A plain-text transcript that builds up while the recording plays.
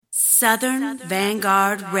Southern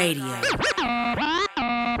Vanguard Radio.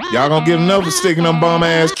 Y'all gonna get enough of sticking them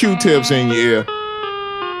bum-ass Q-tips in your ear.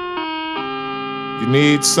 You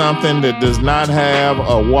need something that does not have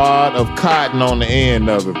a wad of cotton on the end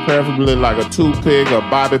of it, preferably like a toothpick, a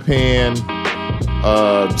bobby pin,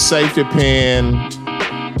 a safety pin,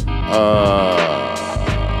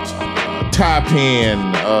 tie pin,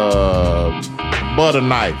 butter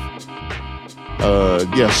knife.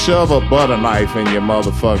 Shove a butter knife in your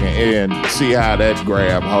motherfucking ear and see how that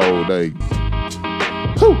grab hold of you.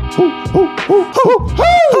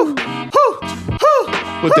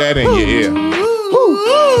 Put that in your ear.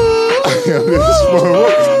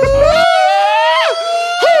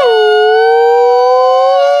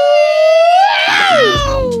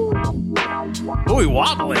 We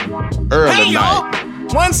wobbling. Early night.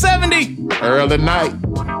 170. Early night.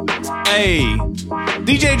 Hey,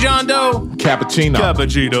 DJ John Doe. Cappuccino.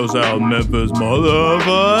 Cappuccino's out Memphis,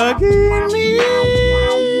 motherfucking me.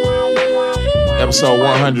 Episode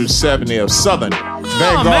 170 of Southern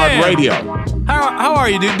Vanguard Radio. How are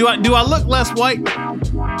you, dude? Do I look less white?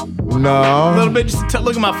 No. A little bit. Just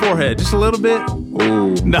look at my forehead. Just a little bit.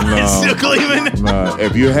 Ooh, no, it's still gleaming. No.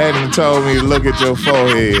 If you hadn't told me to look at your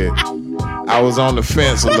forehead, I was on the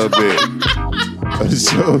fence a little bit.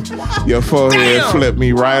 So your forehead flipped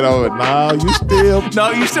me right over. No, you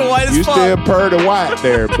still white as fuck. You still purdy white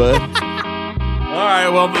there, bud. All right.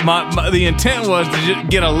 Well, the intent was to just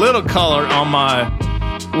get a little color on my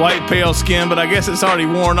white pale skin, but I guess it's already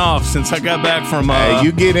worn off since I got back from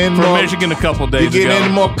Michigan a couple days ago. You get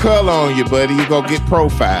any more color on you, buddy, you go get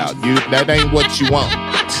profiled. That ain't what you want.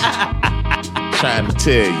 Trying to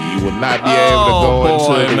tell you will not be able to go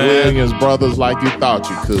into the Williams Brothers like you thought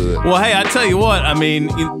you could. Well, hey, I tell you what, I mean,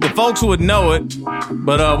 the folks would know it,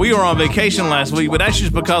 but we were on vacation last week, but that's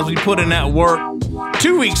just because we put in that work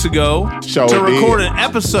 2 weeks ago to record an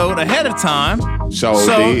episode ahead of time. So,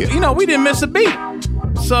 we didn't miss a beat.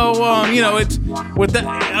 So, it's with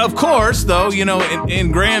that, of course, though,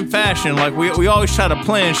 in grand fashion, like we always try to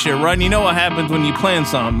plan shit, right? And you know what happens when you plan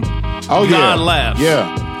something. God laughs.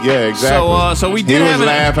 Yeah, exactly. So we did. He was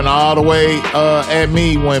laughing all the way at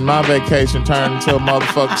me when my vacation turned into a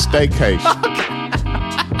motherfucking staycation.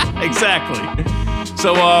 Exactly.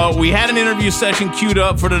 So we had an interview session queued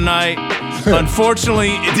up for tonight.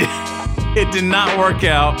 Unfortunately, it did not work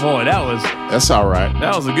out. Boy, that's all right.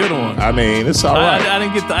 That was a good one. I mean, it's all right. I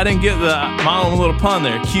didn't get my own little pun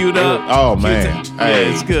there. Queued up. Oh man, yeah,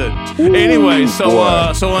 it's good. Anyway, so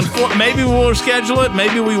maybe we'll schedule it.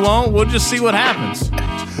 Maybe we won't. We'll just see what happens.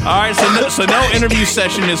 All right, so no interview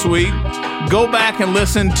session this week. Go back and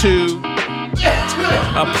listen to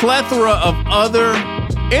a plethora of other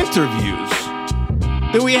interviews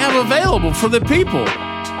that we have available for the people.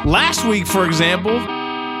 Last week, for example,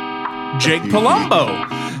 Jake Palumbo.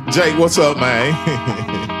 Jake, what's up, man?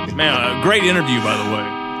 Man, a great interview, by the way.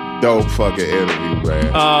 Dope fucking interview,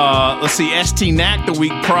 man. Let's see, ST Knack the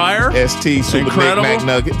week prior. ST Super Incredible. Big Mac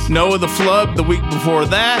Nuggets. Noah the Flub the week before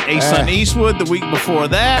that. A-Son Eastwood the week before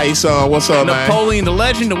that. A-Son, what's up, Napoleon the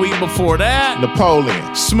Legend the week before that.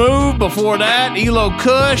 Napoleon. Smooth before that. Elo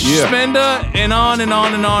Kush, Spenda, and on and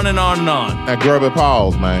on and on and on and on. And Grubby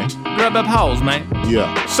Pauls, man. Grubby Pauls, man.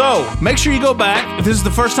 Yeah. So, make sure you go back. If this is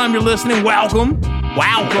the first time you're listening, welcome.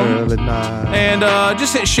 Early night. And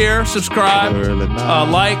just hit share, subscribe,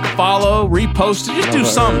 like, follow, repost it. Just do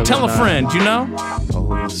something. Tell a friend,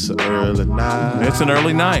 Oh, it's an early night. It's an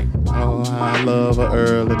early night. Oh, I love an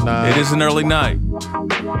early night. It is an early night.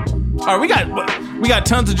 All right, we got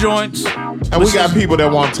tons of joints. And we got people that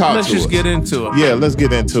want to talk to us. Let's just get into it. Yeah, let's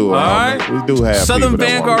get into it. All right. We do have Southern people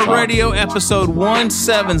Vanguard Radio, episode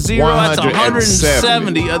 170. That's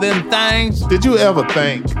 170 of them things. Did you ever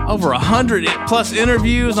think? Over 100 plus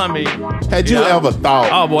interviews. I mean, had you ever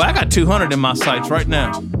thought? Oh, boy, I got 200 in my sights right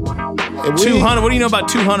now. 200. What do you know about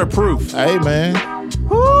 200 proof? Hey, man.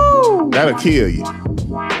 Woo! That'll kill you.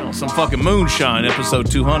 Some fucking moonshine, episode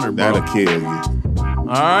 200, bro. That'll kill you. All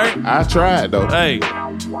right. I tried, though. Hey.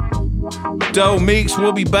 Doe Meeks,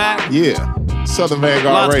 we'll be back. Yeah. Southern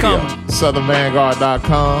Vanguard Radio.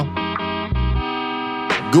 SouthernVanguard.com.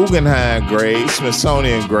 Guggenheim grade,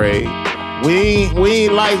 Smithsonian grade. We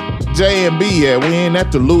ain't like J&B yet. We ain't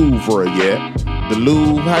at the Louvre yet. The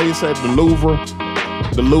Louvre, how you say it? The Louvre?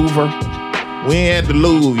 The Louvre. We ain't at the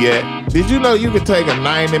Louvre yet. Did you know you could take a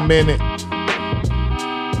 90-minute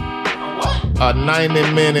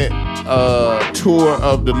tour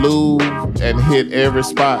of the Louvre and hit every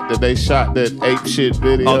spot that they shot that ape shit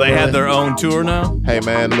video? Oh, they have their own tour now? Hey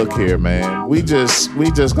man, look here, man. We just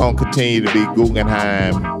gonna continue to be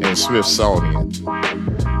Guggenheim and Smithsonian.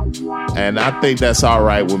 And I think that's all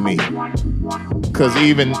right with me. because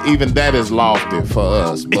even that is lofty for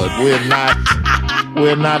us. But we're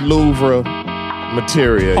not Louvre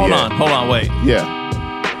material. Hold on, wait.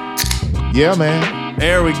 Yeah, man.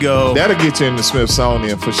 There we go. That'll get you in the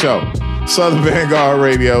Smithsonian for sure. Southern Vanguard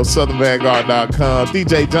Radio, southernvanguard.com.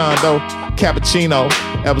 DJ John Doe, Cappuccino,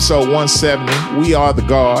 episode 170. We are the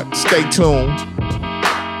Guard. Stay tuned.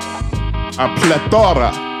 A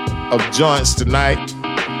plethora of joints tonight.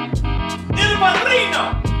 Il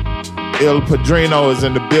Padrino. Il Padrino is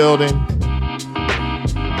in the building.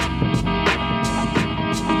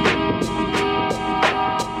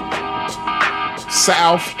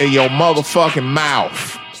 South in your motherfucking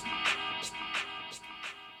mouth.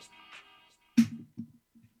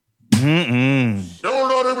 You're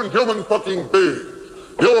not even human fucking beings.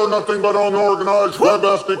 You're nothing but unorganized,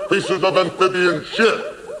 webastic pieces of amphibian shit.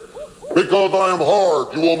 Because I am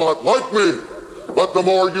hard, you will not like me. But the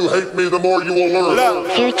more you hate me, the more you will learn.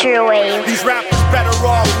 Look, Future Wave. These rappers better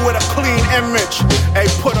off with a clean image.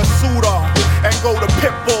 Hey, put a suit on and go the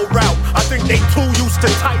Pitbull route. I think they too used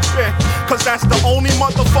to typing, cause that's the only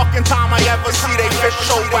motherfucking time I ever see they fish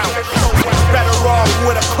show out. Better off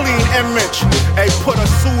with a clean image. Hey, put a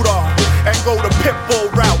suit on and go the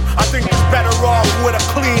Pitbull route. I think it's better off with a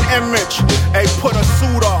clean image. Hey, put a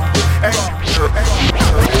suit on and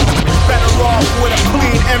better off with a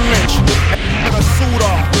clean image. Put a suit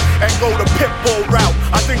on and go the Pitbull route.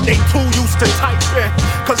 I think they too used to typing,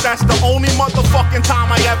 cause that's the only motherfucking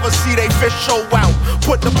time I ever see they fish show out.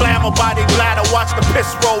 Put the blammer by their bladder, watch the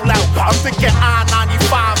piss roll out. I'm thinking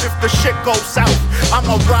I-95 if the shit goes south.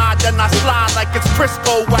 I'ma ride, then I slide like it's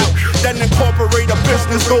Crisco out. Then incorporate a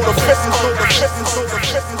business, go to business, go to business, go to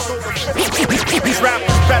business, go to business. These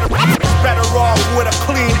rappers better off with a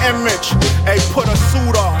clean image. Hey, put a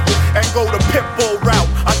suit on and go the Pitbull route.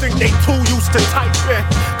 I think they too used to typing,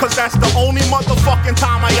 cause that's the only motherfucking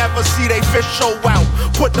time I ever see they fish show out.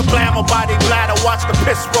 Put the blammer by their bladder, watch the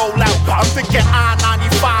piss roll out. I'm thinking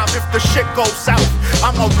I-95 if the shit goes south.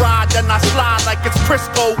 I'ma ride, then I slide like it's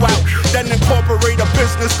Crisco out. Then incorporate a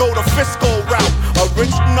business, go the fiscal route.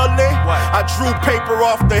 Originally, I drew paper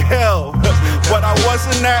off the hill, but I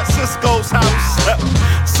wasn't at Cisco's house.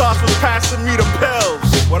 Sauce was passing me the pills.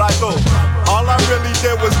 What I do? All I really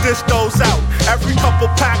did was dish those out. Every couple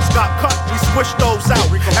packs got cut, we switched those out.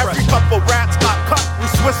 Every couple rats got cut, we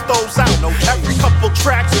switched those out. Every couple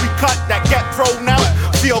tracks we cut that get thrown out.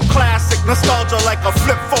 Feel classic, nostalgia like a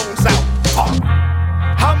flip phone's out.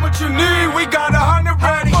 How much you need? We got 100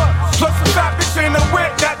 ready. Plus a fat bitch in the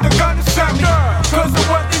whip that the gun is heavy. Cause the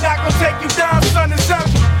one thing that gon' take you down, son, is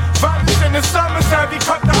heavy. Violence in the summer's heavy,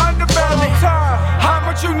 cut the underbelly. How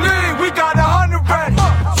much you need? We got 100 ready.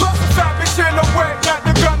 Plus a fat bitch in the whip that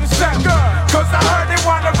the gun is heavy. Cause I heard they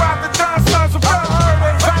wanna rob the down sons of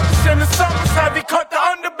belly. Violence in the summer's heavy, cut the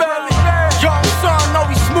underbelly. Young son, know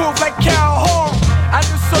he smooth like Calhoun. At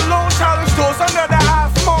the saloon, challenge doors under the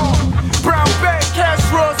half moon. Brown bag, cash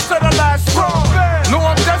rolls to the last row. No,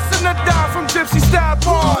 I'm destined to die from gypsy style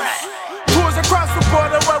bombs. Tours across the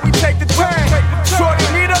border where we take the train. Shorty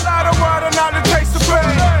need a lot of water, not a taste of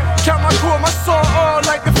pain. Count my core, my soul, all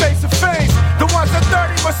like the face of face. The ones at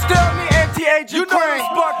 30 but still need anti-aging cream.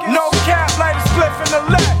 No cap, light a spliff in the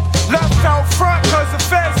left. Left out front, cause the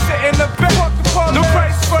feds sit in the back. No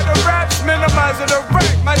price for the raps, minimizing the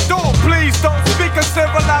rate. My dude, please don't speak of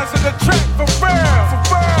civilizing the track. For real,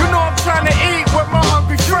 you know I'm trying to eat with my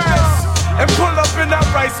hungry friends. And pull up in that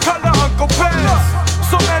rice color Uncle Ben's.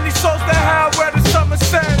 So many souls that have where the summer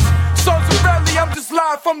sends. Souls of rally, I'm just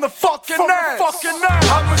live from the fucking end.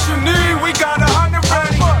 How much you need? We got 100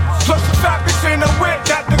 ready. Plus a fat bitch in the whip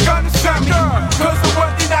that the gun is heavy. Cause the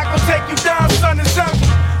one thing that gon' take you down, son, is heavy.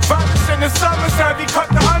 Violence in the summer's heavy, cut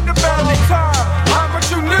the underbelly. How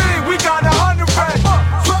much you need? We got 100 ready.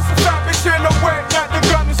 Plus a fat bitch in the whip that the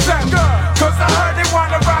gun is heavy. Cause I heard they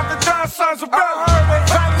wanna rob the down sons of belly.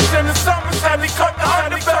 Violence in the summer's heavy, cut the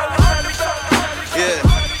underbelly. Yeah.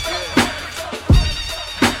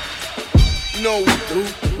 You know we do.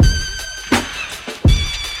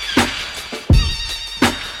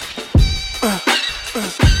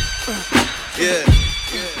 Yeah.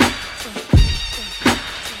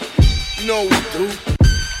 You know we do.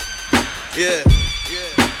 Yeah.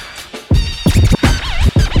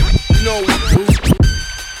 You know we do.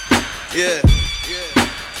 Yeah.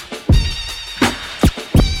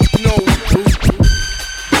 You know we do.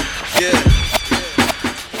 Yeah.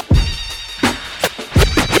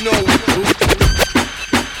 You know we do.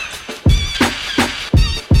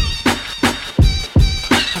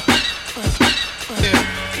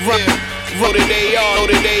 Know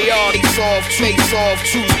that they are, they soft,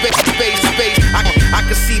 choose space. I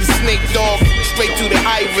can see the snake dog straight through the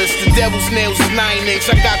iris. The devil's nails is 9-inch.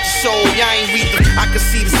 I got the soul, y'all ain't read the. I can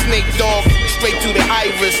see the snake dog straight through the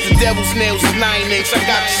iris. The devil's nails is 9-inch. I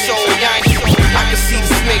got the soul, y'all ain't. I can see the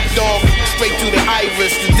snake dog straight through the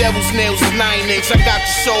iris. The devil's nails is 9-inch. I got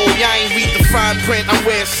the soul, y'all ain't read the fine print. I'm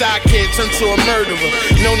wearing sidekick, turned to a murderer.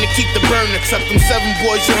 Known to keep the burner, tuck them 7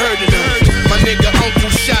 boys, you heard of them. My nigga uncle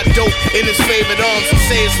shot dope in his favorite arms.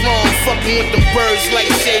 Say it's wrong, fucking with them birds like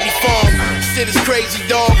Shady Farm. Shit is crazy,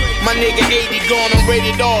 dog. My nigga 80 gone, I'm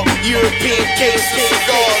rated all. European case of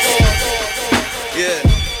cigars. Yeah.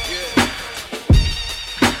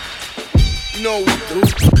 You know what we do.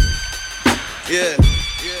 Yeah.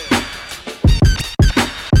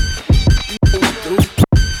 You know what we do.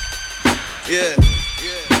 Yeah.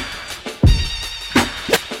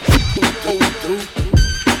 You know what we do.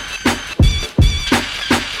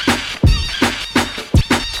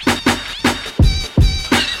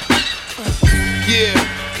 Yeah,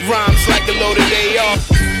 rhymes like a loaded AR.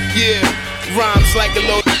 Yeah, rhymes like a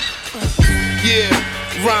loaded. Yeah,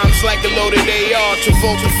 rhymes like a loaded AR.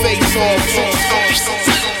 Travolta face off.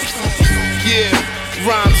 Yeah,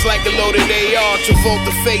 rhymes like a loaded AR.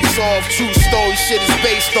 Travolta face off. True story shit is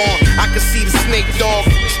based on. I can see the snake dog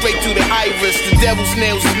straight through the iris. The devil's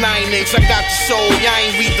nails is 9-inch. I got the soul, y'all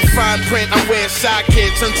ain't read the fine print. I'm wearing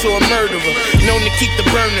sidekick, turned to a murderer. Known to keep the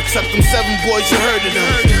burner, tuck them 7 boys, you heard of them.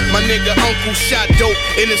 My nigga uncle shot dope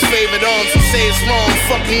in his favorite arms. He say it's wrong,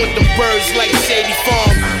 fucking with them birds like Shady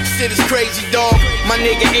Farm. Shit is crazy, dog. My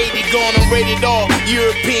nigga 80 gone, I'm rated all.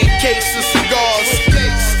 European case of cigars.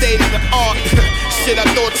 State of the art. Shit, I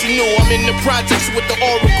thought you knew. I'm in the projects with the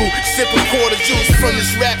Oracle, sipping quarter juice from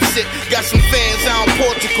this rap shit. Got some fans out in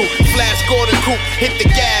Portugal. Flash Gordon coupe, hit the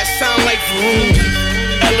gas, sound like vroom.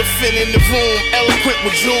 Elephant in the room, eloquent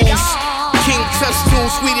with jewels. King touch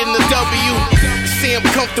tunes, sweet in the W. See I'm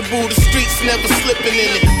comfortable, the streets never slipping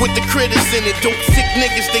in it. With the critters in it, dope sick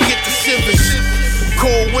niggas, they get the shivers.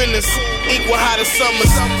 Cold winters, equal hotter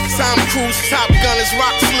summers. Tom Cruise, Top Gunners,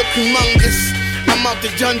 rocks look humongous. I'm out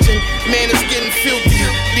the dungeon, man, it's getting filthy.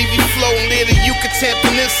 Leave you floating near the Yucatan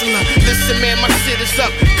Peninsula. Listen, man, my shit is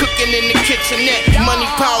up, cooking in the kitchenette. Money,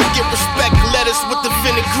 power, get respect, lettuce with the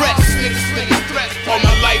vinaigrette. All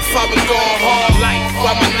my life, I've been going hard.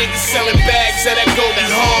 While my niggas selling bags of that Goldie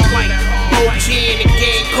Hawn. OG in the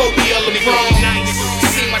game, Kobe or LeBron.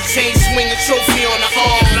 See my chain swinging trophy on the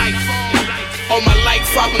arm. All my life,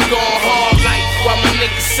 I've been going hard. While my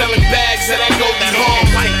niggas selling bags of that Goldie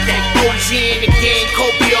Hawn. OG in the game,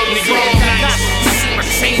 Kobe or LeBron. See my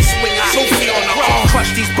chain swinging trophy on the arm. Crush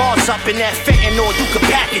these bars up in that fentanyl, you can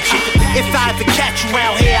package it. If I ever catch you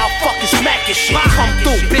around here, I'll fucking smack your shit. Come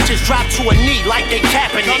through, bitches drop to a knee like they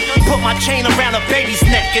capping it. Put my chain around a baby's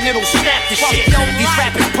neck and it'll snap the shit. These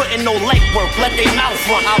rappers putting no leg work, let they mouth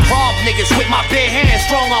run. I rob niggas with my bare hands,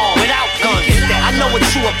 strong arm, without guns. I know what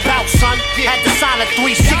you about, son. Had to sign a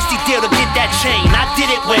 360 deal to get that chain. I did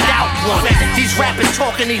it without one. These rappers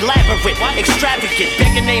talking elaborate, extravagant,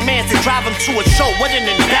 begging they man to drive them to a show. What an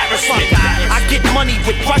embarrassment. I get money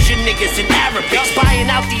with Russian niggas and Arabics,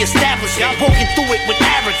 buying out the establishment, walking through it with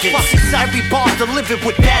arrogance. Every bar delivered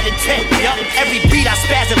with bad intent. Every beat I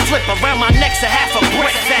spaz and flip around my neck's a half a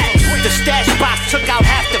brick fat. The stash box took out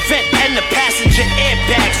half the vent and the passenger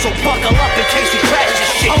airbag, so buckle up in case we crash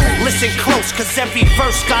this shit. Listen close, cause every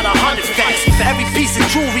verse got 100 facts. Every piece of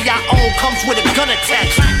jewelry I own comes with a gun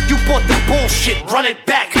attached. You bought the bullshit, run it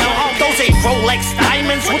back. Those ain't Rolex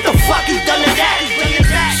diamonds, what the fuck you done to that?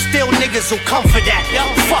 Still niggas who come for that.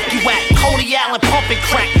 Fuck you at Coney Allen pumping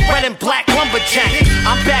crack, red and black lumberjack.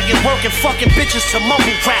 I'm bagging work and fucking bitches to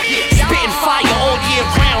mumble rap. Spitting fire all year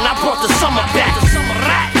round, I brought the summer back.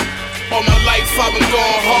 All my life I've been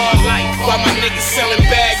going hard. While my niggas selling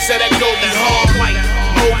bags of that Goldie Hawn.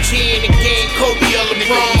 OG in the game, Kobe or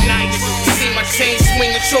LeBron. See my chain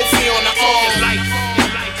swinging trophy on the arm.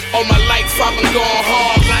 All my life I've been going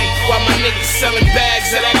hard. While my niggas selling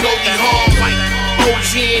bags of that Goldie Hawn.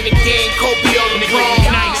 OG in the game, Kobe or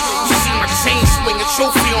LeBron. See my chain swinging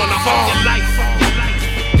trophy on the arm.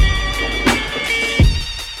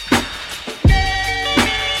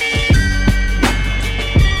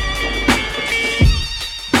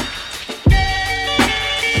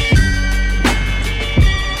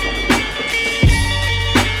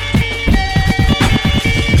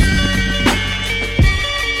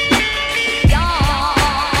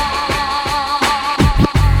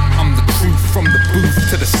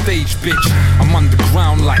 Bitch, I'm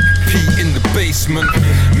underground like Pete in the basement.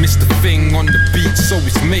 Mr. Thing on the beat, so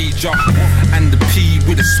it's major. And the P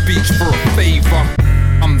with a speech for a favor.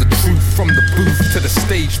 I'm the truth from the booth to the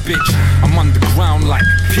stage, bitch. I'm underground like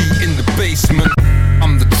Pete in the basement.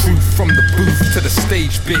 I'm the truth from the booth to the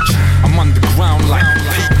stage, bitch. I'm underground like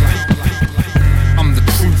I'm the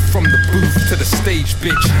truth from the booth to the stage,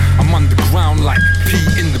 bitch. I'm underground like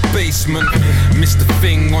Pete in the basement. Mr.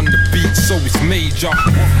 Thing on the beat, so it's major.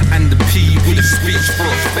 And the P with a speech for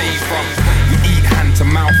a favor. We eat hand to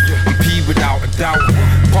mouth, I'm P without a doubt.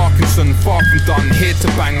 Parkinson, far from done, here to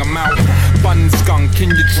bang 'em out. Bun skunk in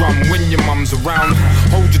your drum when your mum's around.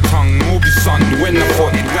 Hold your tongue, or be son, when I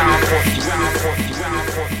put it down.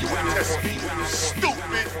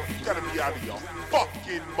 Stupid, you gotta be out of your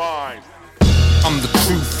fucking mind. I'm the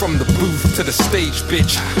truth from the booth to the stage,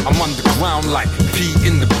 bitch. I'm underground like P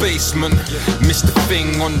in the basement. Mr.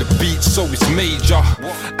 Thing on the beat, so it's major.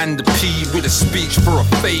 And the P with a speech for a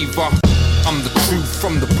favor. I'm the truth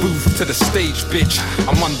from the booth to the stage, bitch.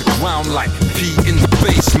 I'm underground like P in the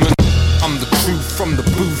basement. I'm the truth from the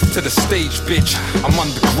booth to the stage, bitch. I'm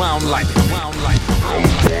underground like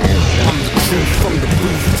I'm the truth from the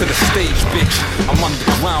booth to the stage, bitch. I'm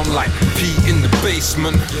underground like P in the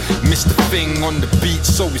basement. Mr. Thing on the beat,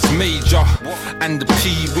 so it's major. And the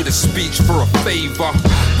P with a speech for a favor.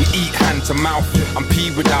 We eat hand to mouth, I'm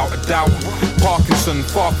P without a doubt. Parkinson,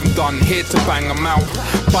 far from done, here to bang 'em out.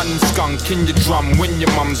 Bun skunk in your drum when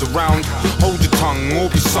your mum's around. Hold your tongue, or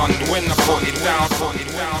be son, when I put it down.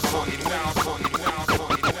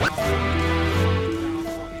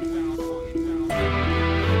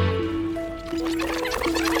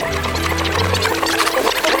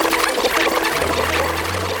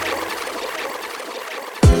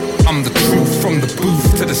 I'm the truth from the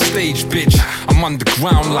booth to the stage, bitch. I'm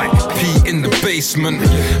underground like P in the basement.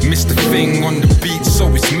 Mr. Thing on the beat, so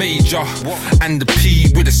it's major. And the P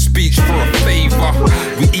with a speech for a favor.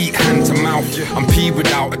 We eat hand to mouth, I'm P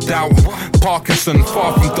without a doubt. Parkinson,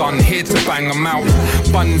 far from done, here to bang 'em out.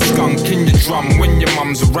 Bun skunk in your drum when your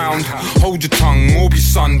mum's around. Hold your tongue, or be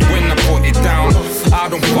son, when I put it down. I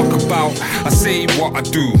don't fuck about, I say what I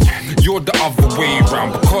do. You're the other way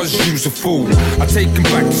round, because you's a fool. I take him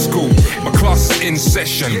back to school, my class is in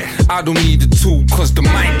session. I don't need a tool, cause the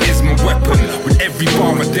mic is my weapon. With every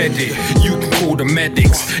bar I dead it, you can call the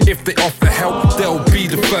medics. If they offer help, they'll be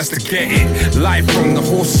the first to get it. Live from the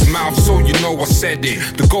horse's mouth, so you know I said it.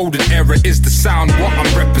 The golden era is the sound, what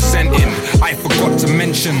I'm representing. I forgot to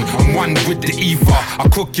mention, I'm one with the ether. I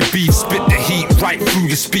cook your beef, spit the heat right through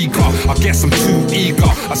your speaker. I guess I'm too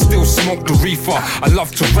eager, I still smoke the reefer. I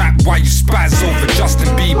love to rap while you spaz over Justin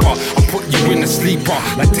Bieber. I put you in a sleeper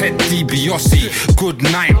like Ted DiBiase. Good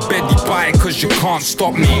night, Betty bye, cause you can't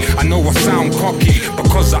stop me. I know I sound cocky,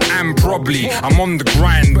 because I am probably. I'm on the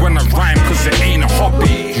grind when I rhyme, cause it ain't a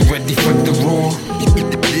hobby. You ready for the raw?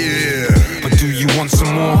 Yeah. But do you want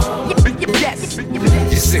some more? Yes.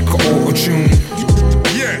 You sick of auto-tune?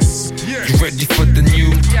 Yes. You ready for the new?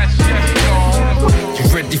 Yes. You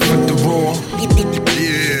ready for the raw?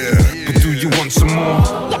 Yeah. But do you want some more?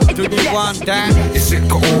 Do you want that? You sick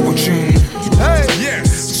of auto-tune? Hey. Yes.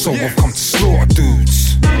 So I've come to slaughter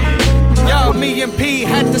dudes. Yo, me and P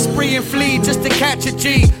had to spree and flee just to catch a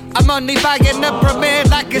G. I'm only buying the premiere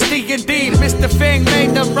like it's D&D. Mr. Thing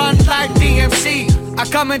made the run like DMC. I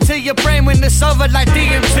come into your brain when it's over like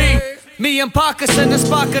DMT. Me and Parkinson are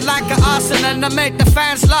sparking like an arson, and I make the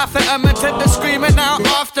fans laugh at them until they're screaming out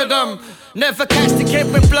after them. Never catch the kid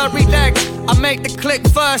with blurry legs. I make the click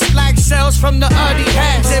first like cells from the early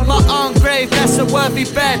heads. In my own grave, that's a worthy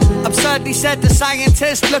bet. Absurdly said the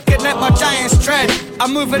scientist looking at my giant's tread.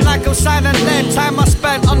 I'm moving like I'm silent lead. Time I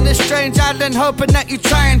spent on this strange island hoping that you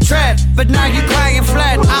try and tread. But now you cry and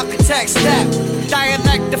fled, architect step.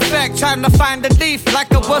 Dialect defect, trying to find a leaf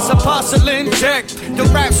like I was a porcelain check. The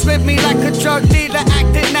raps with me like a drug dealer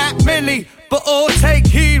acting at Millie. But all take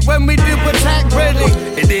heed when we do attack, really.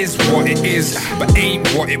 It is what it is, but ain't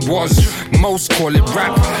what it was. Most call it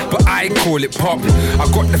rap, but I call it pop.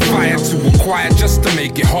 I got the fire to acquire just to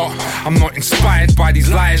make it hot. I'm not inspired by these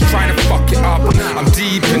liars trying to fuck it up. I'm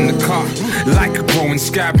deep in the cut, like a growing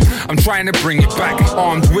scab. I'm trying to bring it back,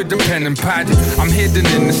 armed with a pen and pad. I'm hidden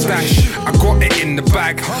in the stash, I got it in the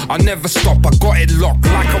bag. I'll never stop, I got it locked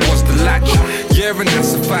like I was the latch. Yeah, and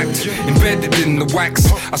that's a fact, embedded in the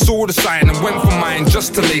wax. I saw the sign and went for mine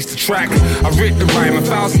just to lace the track. I read the rhyme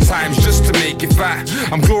 1,000 times just to make it fat.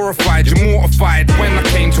 I'm glorified, you're mortified when I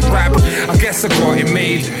came to rap. I guess I got it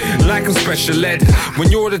made, like I'm special ed. When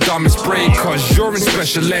you're the dumbest brain, cause you're in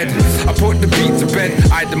special ed. I put the beat to bed,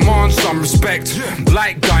 I demand some respect.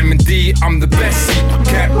 Like Diamond D, I'm the best secret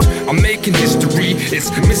kept. I'm making history, it's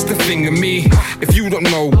Mr. Thing and me. If you don't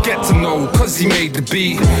know, get to know, cause he made the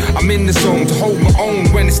beat. I'm in the zone to hold my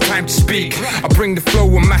own when it's time to speak. I bring the flow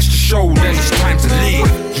and mash the show, then it's time to leave.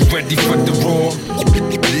 You ready for the raw?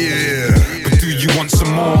 Yeah. But do you want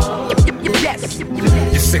some more? Yes.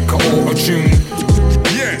 You're sick of auto-tune.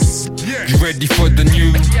 Yes. You ready for the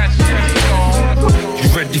new? You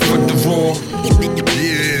ready for the raw?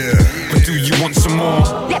 Yeah. But do you want some more?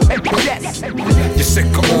 Yes. You're sick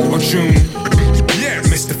of auto-tune. Yeah.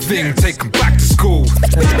 Mr. Thing, take him back to school.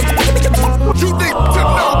 You need to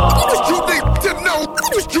know. You need to know.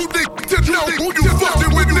 You need to know who you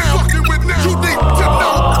fucking with now. You need to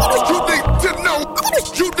know. You need to know.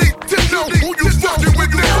 You need to know who you fucking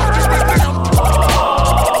with now. You need to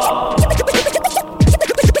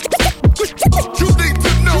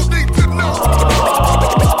know.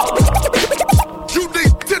 You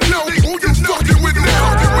need to know who you fucking with now.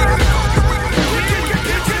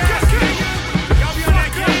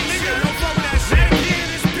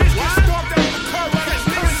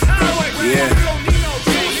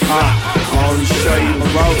 I'll only show you the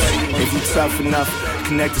ropes if you tough enough.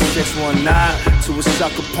 Connect the 619 to a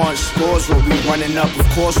sucker punch. Scores where we running up. Of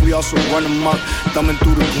course, we also run them up. Thumbing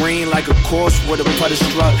through the green like a course with a putter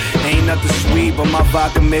struck. Ain't nothing sweet but my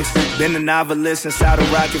vodka mix. Been a novelist inside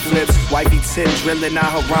of rocket flips. Wifey tip drilling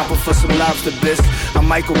out her romper for some lobster bisque. I'm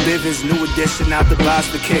Michael Bivins, new edition out the box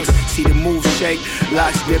for kicks. See the move shake,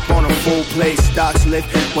 locks dip on a full plate. Stocks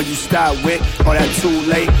lift when you start with, oh that too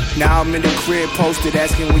late. Now I'm in the crib posted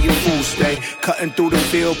asking where your food stay. Cutting through the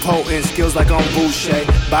field potent, skills like on Boucher.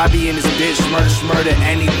 Bobby and his bitch, murder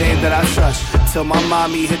anything that I touch. Till my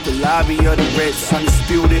mommy hit the lobby of the Ritz.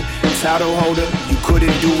 Undisputed, title holder, you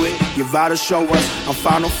couldn't do it. You vow to show us, I'm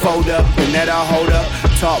final fold up. The net I hold up,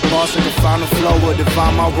 talk boss like a final flow.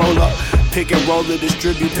 Define my roll up. Pick and roller,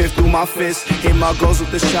 distribute, piff through my fist. Hit my goals with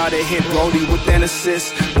the shot that hit Brody with an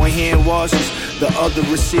assist. One hand washes, the other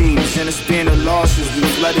receives. In a span of losses, we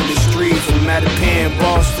flooded the streets from Mattapan,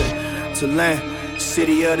 Boston to Lynn,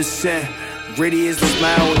 city of the sin. Gritty is the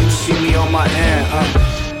smile when you see me on my end.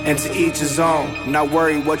 And to each his own. Not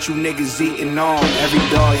worry what you niggas eating on. Every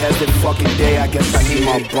dog has their fucking day. I guess I need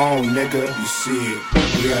my bone, nigga. You see it,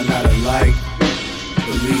 we are not alike.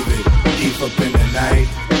 Believe it, deep up in the night.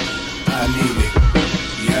 I need it,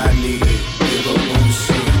 yeah I need it. Give up when you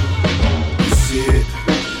see it. You see it,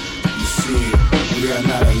 you see it. We are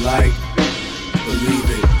not alike. Believe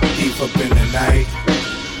it, deep up in the night.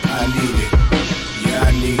 I need it, yeah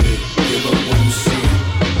I need it. Give up when you see it.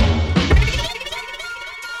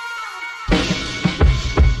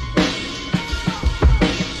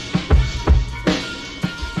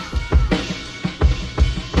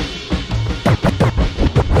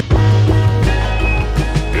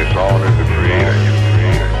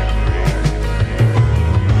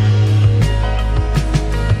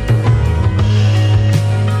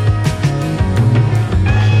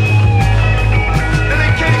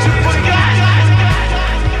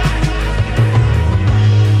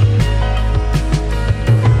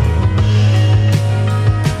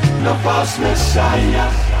 Messiah.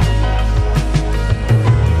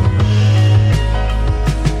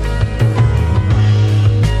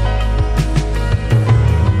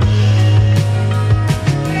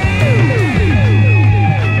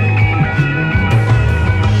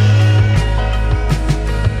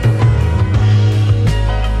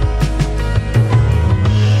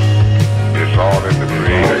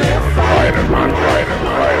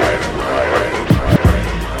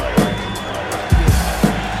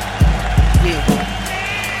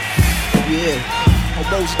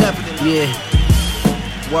 Yeah.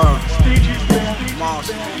 Word.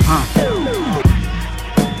 Monster.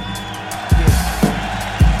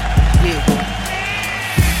 Yeah.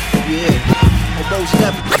 Yeah. Almost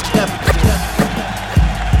step. Yeah.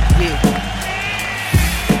 Yeah.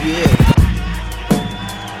 Yeah.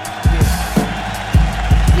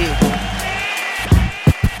 Yeah.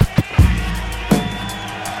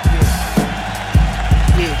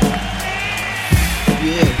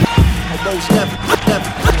 Yeah. Almost step.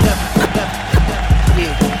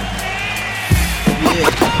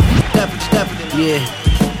 Yeah,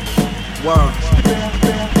 word.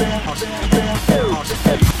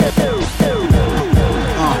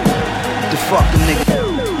 The fuck the nigga.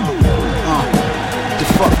 The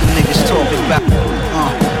fuck the niggas talking about.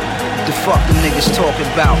 The fuck the niggas talking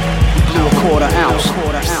about. We blew a quarter ounce.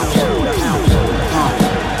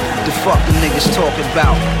 The fuck the niggas talking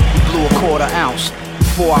about. We blew a quarter ounce.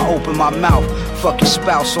 Before I open my mouth, fuck your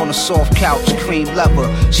spouse on a soft couch, cream leather.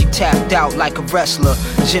 She tapped out like a wrestler.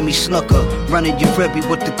 Jimmy Snooker, running your ribby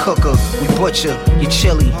with the cooker. We butcher your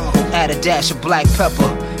chili, add a dash of black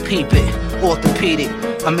pepper. Peep it, orthopedic.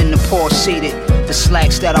 I'm in the Porsche seated. The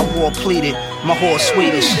slacks that I wore pleated. My horse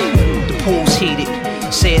Swedish, the pool's heated.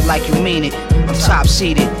 Say it like you mean it. I'm top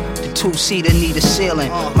seated. The two-seater need a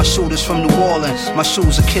ceiling. My shooters from New Orleans. My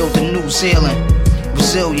shoes are killed in New Zealand.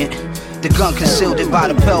 Resilient. The gun concealed it by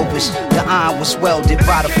the pelvis. The iron was welded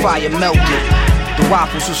by the fire melted. The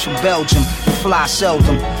waffles was from Belgium, the fly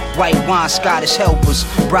seldom. White wine, Scottish helpers,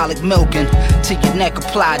 brolic milking. To your neck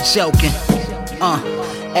applied jelking.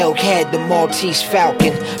 Elk head, the Maltese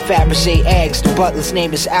falcon. Fabergé eggs, the butler's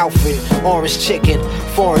name is Alfred. Orange chicken,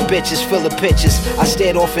 foreign bitches, full of pictures. I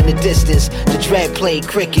stared off in the distance, the dread played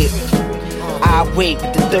cricket. I wait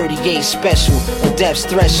with the 38 special, a depth's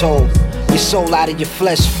threshold. Your soul out of your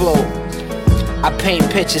flesh flow. I paint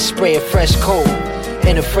pictures, spray a fresh coat.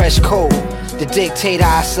 In a fresh coat, the dictator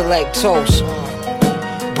I select toast.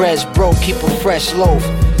 Bread's broke, keep a fresh loaf.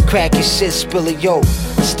 Crack your shit, spill a yolk.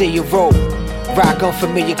 Steer your rope. Rock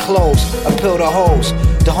unfamiliar clothes, appeal to hoes.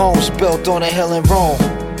 The home's built on a hill in Rome.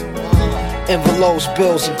 Envelopes,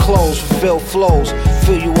 bills, and clothes, refill flows.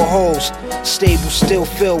 Fill you with holes, stable still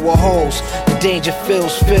filled with holes. The danger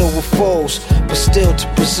feels filled with foes, but still to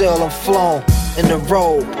Brazil I'm flown in the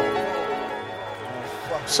robe.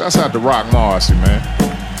 Shouts out to Rock Marcy, man.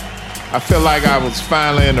 I feel like I was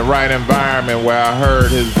finally in the right environment where I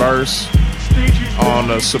heard his verse on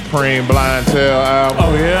the Supreme Blind Tail album.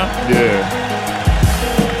 Oh, yeah? Yeah.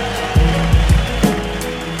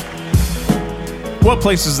 What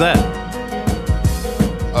place is that?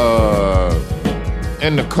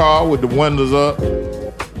 In the car with the windows up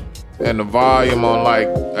and the volume on like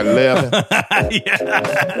 11.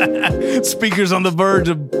 Yeah. Speakers on the verge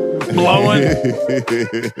of blowing.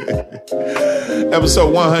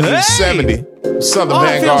 Episode 170, hey! Southern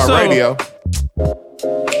Vanguard Radio.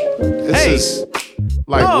 This is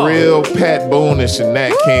like real Pat Boone-ish and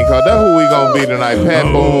Nat King Cole. That's who we gonna be tonight, Pat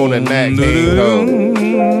Boone and Nat King Cole.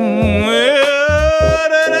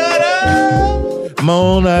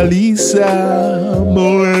 Mona Lisa,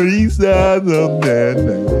 Mona Lisa, give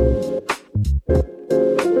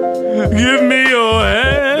me your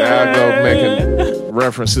hand. There I go making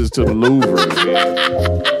references to the Louvre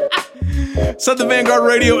again. Southern Vanguard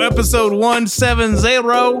Radio, episode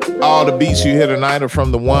 170. All the beats you hear tonight are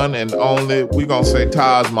from the one and only, we gonna say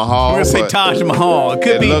Taj Mahal. We're gonna say Taj Mahal.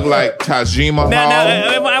 It look like Taj Mahal.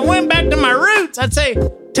 Now, if I went back to my roots, I'd say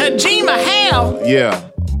Taj Mahal. Yeah.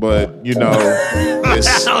 But, you know, I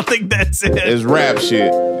don't think that's it. It's rap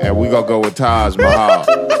shit, and we gonna go with Taj Mahal.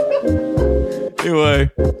 Anyway,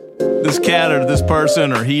 this cat or this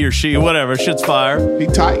person or he or she, whatever, shit's fire. He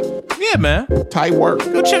tight. Yeah, man. Tight work.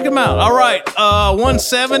 Go check him out. All right,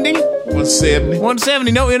 170.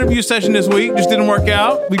 170. No interview session this week. Just didn't work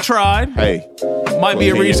out. We tried. Hey. Might be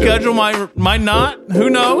a reschedule, might not. Who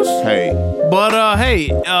knows? Hey. But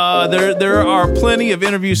there are plenty of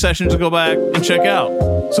interview sessions to go back and check out.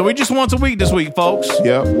 So we just once a week this week, folks.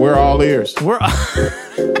 Yeah, we're all ears. We're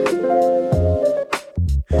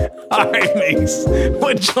all right, Mace.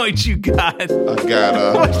 What joint you got? I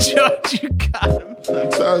got what joint you got? I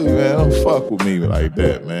tell you, man, don't fuck with me like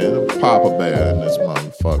that, man. I'm Papa Bear in this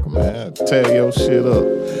motherfucker, man. Tear your shit up.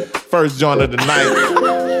 First joint of the night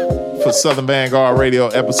for Southern Vanguard Radio,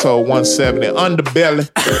 episode 170, Underbelly.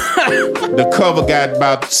 The cover got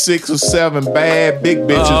about 6 or 7 bad big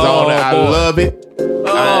bitches on it. I love it.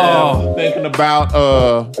 I'm thinking about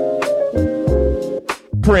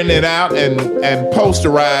printing it out and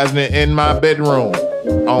posterizing it in my bedroom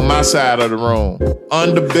on my side of the room.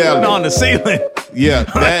 Underbelly. On the ceiling. Yeah,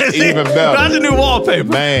 that even better. That's the new wallpaper.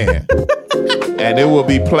 Man. And it will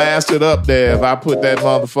be plastered up there if I put that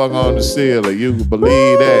motherfucker on the ceiling. You can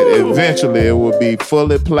believe that. Eventually, it will be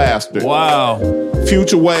fully plastered. Wow.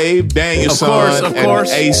 Future Wave, Daniel-son, of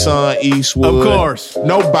course. and A-Son Eastwood. Of course.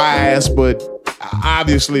 No bias, but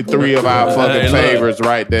obviously 3 of our fucking favorites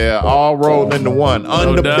right there. All rolled into one.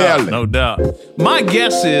 Underbelly. No doubt. My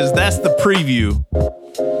guess is that's the preview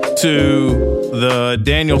to the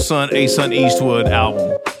Daniel-son, A-Son Eastwood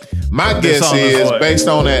album. My guess is, based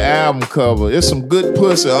on that album cover, it's some good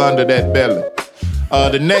pussy under that belly.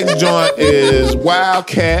 The next joint is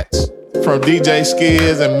Wildcats from DJ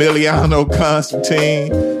Skiz and Miliano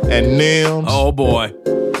Constantine and Nims. Oh, boy.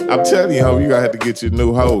 I'm telling you, you gotta have to get your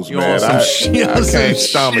new host, man. I can't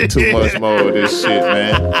stomach too much more of this shit,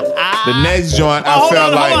 man. The next joint, I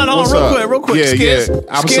felt like, what's up? Real quick. Yeah, Skiz, yeah.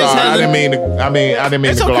 I'm sorry, I didn't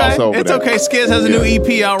mean to gloss over that. It's okay. Skiz has a new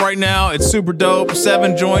EP out right now. It's super dope.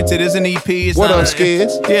 7 joints. It is an EP. It's what up,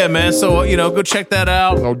 Skiz? Yeah, man. So go check that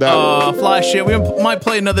out. No doubt. Fly shit. We might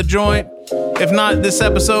play another joint. If not this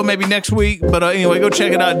episode, maybe next week. But anyway, go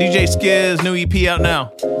check it out. DJ Skiz, new EP out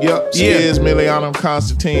now. Yep, Skiz, Miliano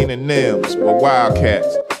Constantine, and Nims with Wildcats.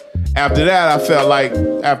 After that, I felt like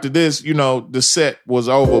after this, the set was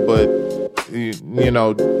over, but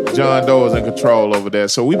John Doe is in control over there.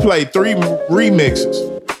 So we played 3 remixes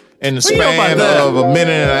in the span of a minute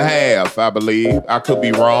and a half, I believe. I could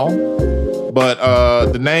be wrong.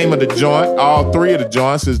 But the name of the joint, all three of the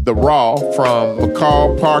joints, is The Raw from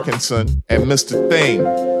McCall Parkinson and Mr. Thing.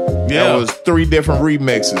 Yeah. That was 3 different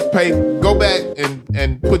remixes. Go back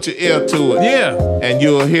and put your ear to it. Yeah. And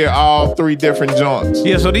you'll hear all 3 different joints.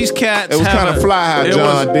 Yeah, so these cats. It was kind of fly how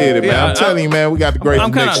John did it, man. I'm telling you, man, we got the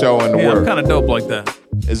greatest mix show in the world. I'm kind of dope like that.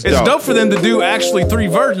 It's dope for them to do actually 3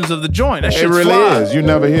 versions of the joint. That shit's It really fly. is. You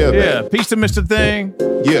never hear that. Yeah. Peace to Mr. Thing.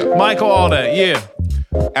 Yeah. Michael, all that. Yeah.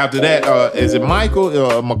 After that, is it Michael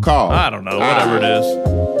or McCall? I don't know. Whatever it is.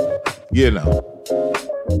 You know.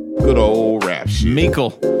 Good old rap shit.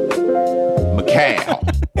 Meekle. McCall.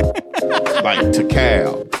 Like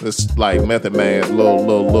Takal. It's like Method Man's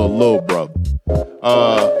little brother.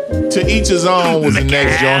 To Each His Own was the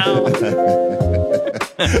next joint.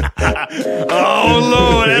 Oh,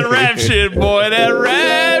 Lord. That rap shit, boy. That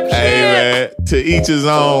rap shit. Hey, man. To Each His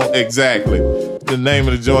Own. Exactly. The name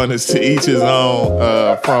of the joint is To Each His Own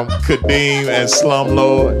from Kadeem and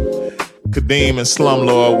Slumlord. Kadeem and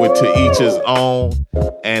Slumlord with To Each His Own.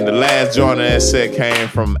 And the last joint of that set came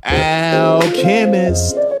from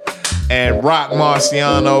Alchemist and Rock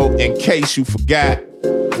Marciano. In case you forgot,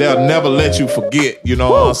 they'll never let you forget. You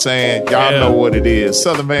know what I'm saying? Y'all know what it is.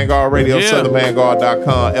 Southern Vanguard Radio,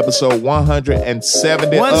 southernvanguard.com, episode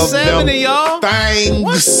 170 170, of them y'all. Things.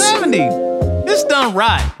 170. It's done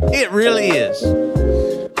right. It really is.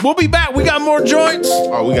 We'll be back. We got more joints.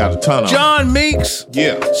 Oh, we got a ton of them. John Meeks.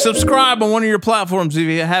 Yeah. Subscribe on one of your platforms if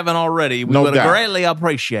you haven't already. We would greatly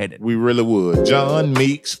appreciate it. We really would. John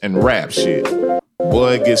Meeks and rap shit.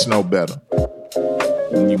 Boy, it gets no better.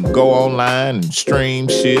 You can go online and stream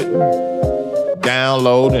shit, and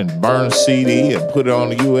download and burn a CD and put it on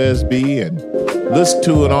the USB and listen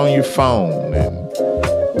to it on your phone and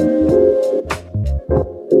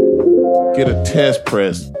get a test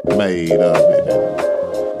press made of it.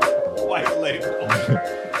 White label.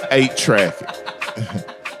 8-track it.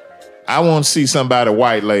 I want to see somebody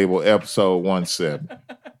white label episode 170.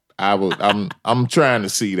 I'm trying to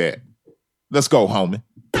see that. Let's go, homie.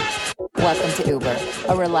 Welcome to Uber.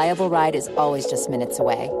 A reliable ride is always just minutes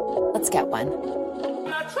away. Let's get one.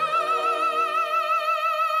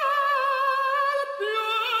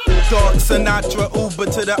 Dark Sinatra,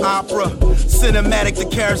 Uber to the opera. Cinematic, the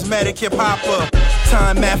charismatic hip-hopper.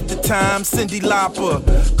 Time after time, Cyndi Lauper.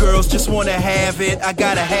 Girls just wanna have it, I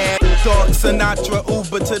gotta have it. Dark Sinatra,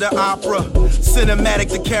 Uber to the opera. Cinematic,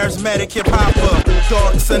 the charismatic hip-hopper.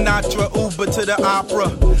 Dark Sinatra, Uber to the opera.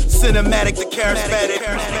 Cinematic, the charismatic.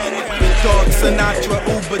 Dark Sinatra,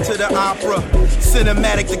 Uber to the opera.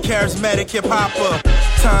 Cinematic, the charismatic hip-hopper.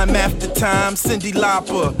 Time after time, Cyndi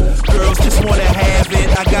Lauper. Girls just wanna have it,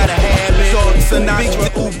 I gotta have it. Dark Sinatra,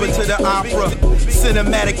 Uber to the opera.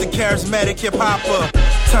 Cinematic, the charismatic hip-hopper.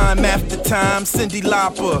 Time after time, Cyndi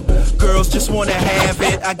Lauper. Girls just wanna have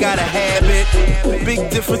it, I gotta have it.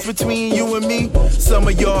 Big difference between you and me. Some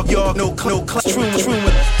of y'all no class.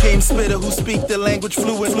 Truman, game spitter who speak the language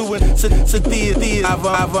fluent. Sathea, I've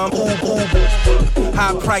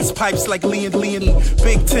high price pipes like Leon.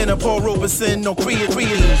 Big tenor, Paul Robeson, no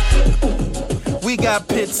creatine. We got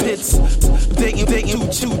pits, dating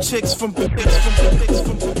two chicks from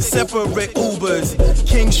separate Ubers.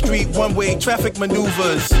 King Street, one-way traffic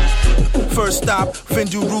maneuvers. First stop,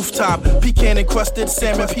 Vendu rooftop, pecan encrusted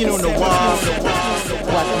salmon, Pinot Noir.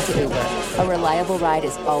 Welcome to Uber. A reliable ride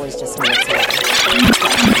is always just minutes away.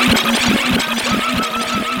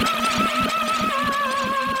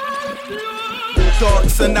 Dark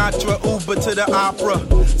Sinatra, Uber to the opera.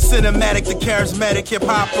 Cinematic, the charismatic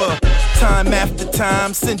hip-hopper. Time after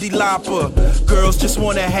time, Cyndi Lauper. Girls just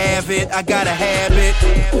wanna have it, I gotta have it.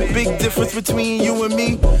 Big difference between you and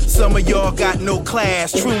me. Some of y'all got no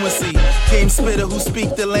class, truancy. Game spitter who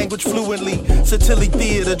speak the language fluently. Satilli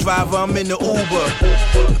theater driver, I'm in the Uber.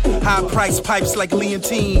 High price pipes like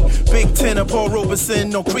Leontine. Big tenor, Paul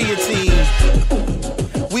Robeson, no creatine.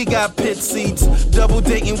 We got pit seats, double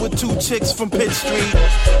dating with two chicks from Pitt Street.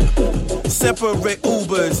 Separate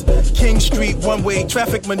Ubers, King Street, one-way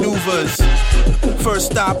traffic maneuvers.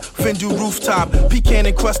 First stop, Vendu rooftop, pecan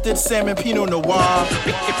encrusted salmon, Pinot Noir.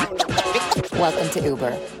 Welcome to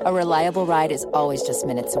Uber. A reliable ride is always just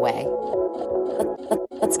minutes away.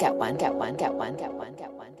 Let's get one.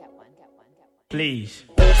 Please.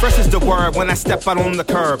 Fresh is the word when I step out on the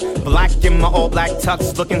curb. Black in my all black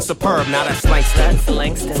tux, looking superb. Now that's Langston.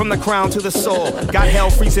 From the crown to the soul. Got hell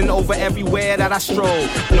freezing over everywhere that I stroll.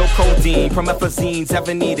 No codeine, promethazines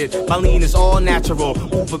ever needed. My lean is all natural,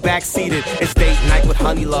 Uber backseated. It's date night with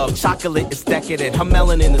honey love. Chocolate is decadent. Her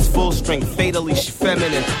melanin is full strength. Fatally, she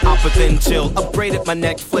feminine. Up but then chill. Upgraded my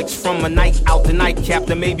Netflix from a night out to nightcap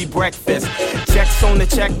to maybe breakfast. Checks on the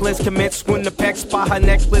checklist. Commits when the pecs by her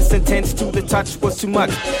necklace. Intense to the touch was too much.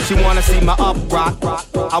 She wanna see my up rock.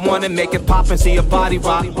 I wanna make it pop and see her body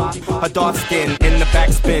rock. Her dark skin in the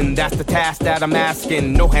backspin. That's the task that I'm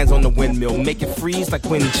asking. No hands on the windmill. Make it freeze like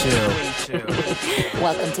wind chill.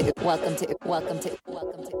 Welcome to.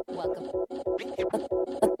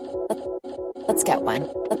 Let's get one.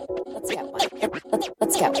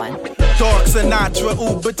 Let's get one. Dark Sinatra,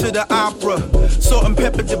 Uber to the opera. Salt and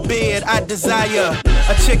pepper to bed, I desire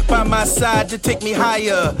a chick by my side to take me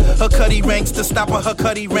higher. Her cutty ranks to stop her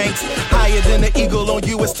cutty ranks. Higher than the eagle on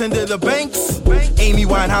US 10 to the banks. Amy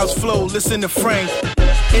Winehouse flow, listen to Frank.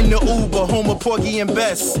 In the Uber, home of Porgy and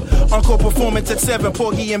Bess. Encore performance at 7,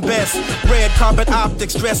 Porgy and Bess. Red carpet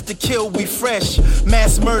optics, dressed to kill, we fresh.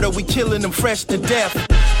 Mass murder, we killing them fresh to death.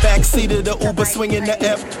 Backseat of the Uber, swinging the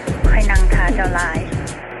F.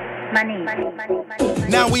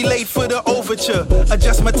 Now we late for the overture.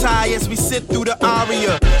 Adjust my tie as we sit through the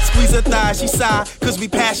aria. Squeeze her thigh, she sigh, cause we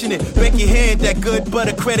passionate. Make your hand that good, but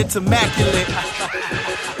a credit's immaculate.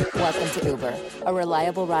 Welcome to Uber. A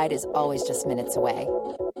reliable ride is always just minutes away.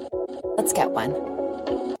 Let's get one.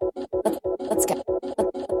 Let's get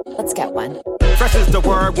one. Fresh is the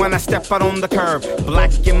word when I step out on the curb.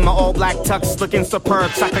 Black in my all black tux, looking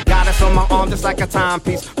superb. Like a goddess on my arm, just like a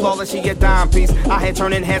timepiece. Flawless, she a dime piece. I had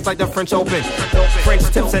turning heads like the French Open. French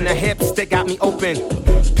tips in the hips that got me open.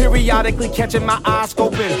 Periodically catching my eyes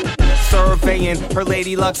open. Surveying her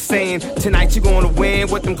lady luck saying, tonight you gonna win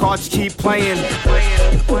with them cards you keep playing.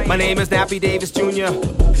 My name is Nappy Davis Jr.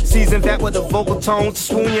 Seasoned vet with the vocal tones to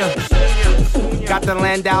swoon ya. Got the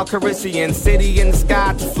Landau Calrissian, city in the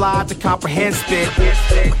sky to fly to comprehend spit.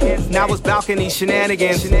 Now it's balcony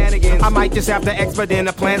shenanigans. I might just have to expedite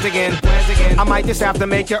the plans again. I might just have to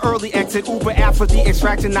make an early exit. Uber after the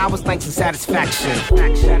extraction. Now it's thanks to satisfaction.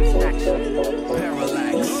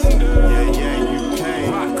 Parallax. Yeah, you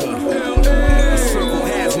can. Rocker. The circle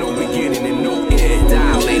has no beginning and no end.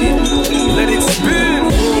 Dilated. Let it spin.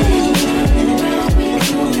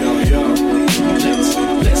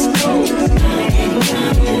 Let's go.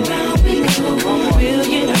 Will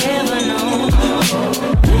you ever know?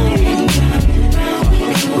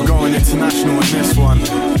 We're going international in this one.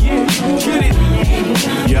 Get it.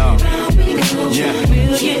 Yo. Yeah.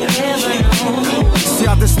 Will you ever know? See,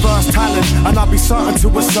 I disperse talent, and I'll be certain to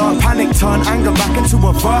assert. Panic turn anger back into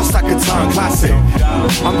a verse that could turn classic.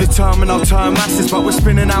 I'm determined I'll turn masses, but we're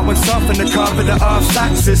spinning out when surfing the curve of the earth's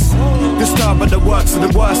axis. Disturbed by the works of the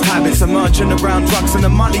worst habits, emerging around drugs and the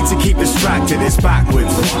money to keep distracted. It's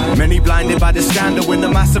backwards. Many blinded by the scandal in the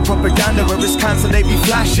massive propaganda where it's cancer they be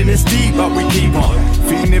flashing. It's deep, but we keep on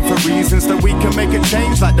feeding for reasons that we can make a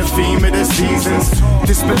change like the theme of the seasons.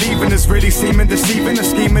 Disbelieving is really seeming deceiving. A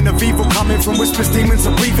scheming of evil coming from whispers, demons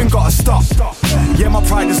are breathing. Gotta stop. Yeah, my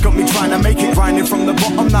pride has got me trying to make it, grinding from the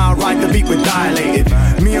bottom. Now I ride the beat with dilated.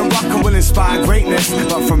 Me and Rocker will inspire greatness,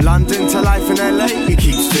 but from London to life in LA, it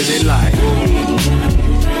keeps feeling like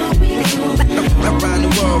around the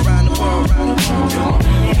world, around the world, around the world.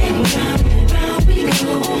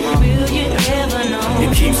 Will you ever know?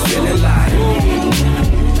 It keeps feeling like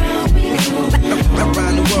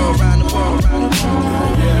around the world, around the world, around the world.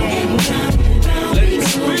 Let it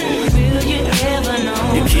spin. Will you ever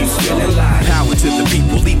know? It keeps feeling like power to the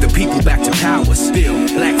people, lead the people back to power. Still,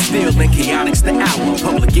 black steel and chaotic's the hour.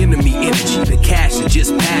 Public enemy energy, the cash it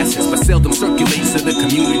just passes, but seldom circulates so the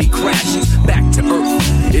community crashes. Back to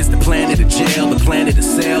earth. Is the planet a jail, the planet a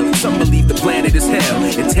cell? Some believe the planet is hell.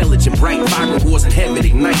 Intelligent, bright, vibrant wars in heaven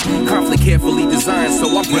ignite. Conflict carefully designed, so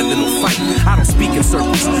our brethren will fight. I don't speak in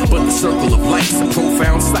circles, but the circle of light's a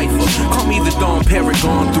profound cipher. Call me the Dawn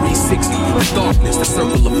Paragon 360. The darkness, the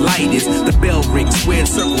circle of light is. The bell rings, square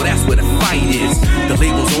circle, that's where the fight is. The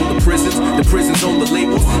labels own the prisons own the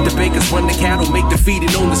labels. The bakers run the cattle, make the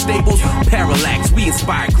feeding on the stables. Parallax, we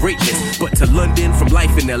inspire greatness. But to London, from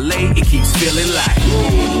life in LA, it keeps feeling like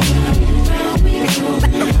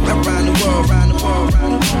around the world, around the world,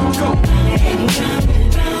 around the world. Go.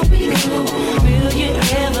 Will you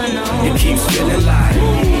ever know? It keeps feeling like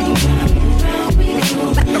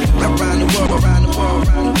around the world, around the world,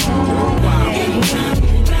 around the world. Wow.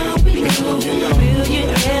 Will you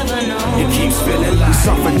ever know? It keeps feeling like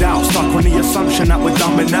suffer doubt, stuck on the assumption that we're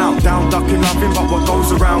dumbing out. Down, ducking, loving, but what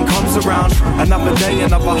goes around comes around. Another day,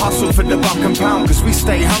 another hustle for the buck and pound. Cause we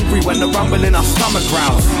stay hungry when the rumble in our stomach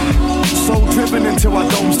growls. Soul driven until our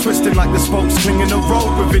domes twisting like the spokes clinging the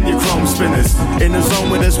road within your chrome spinners. In a zone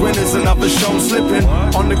where there's winners and other shows slipping.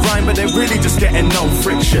 On the grind, but they're really just getting no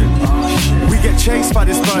friction. We get chased by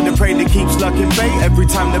this bird of prey that keeps lurking bait every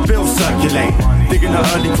time the bills circulate. Digging an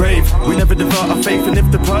early grave, we never divert our faith. And if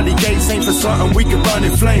the pearly gates ain't for certain, we can burn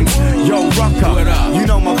in flames. Yo, Rucker, you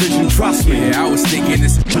know my vision, trust me. Yeah, I was thinking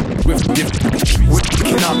this with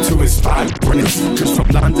waking up to his vibrance. Cause from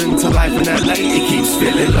London to life in LA, it keeps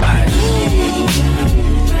feeling like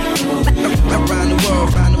around the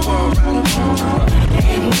world, around the world, around the world.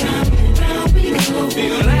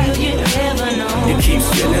 It keeps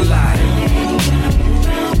feeling like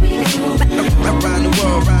around the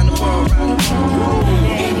world, around the world, around the world.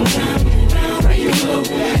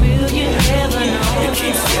 It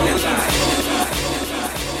keeps feeling like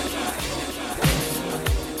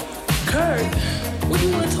Kurt, what do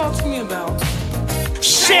you want to talk to me about?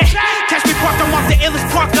 Shit! Catch me parked, I'm off the illest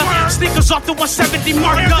Parker. Sneakers off the 170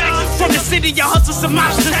 marker. From the city, your hustle's some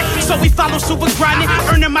monsters. So we follow super grinding,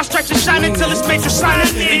 earning my stripes and shining till it's major signing.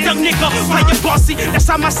 The young nigga, playing bossy. That's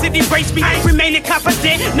how my city raised me. Remaining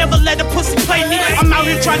confident, never let a pussy play me. I'm out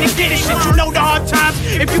here trying to get it, shit. You know the hard times.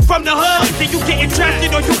 If you from the hood, then you getting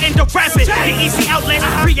drafted or you end up rapping. The easy outlet,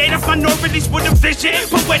 creative minorities with a vision.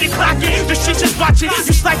 But where they clock it, the streets is watching.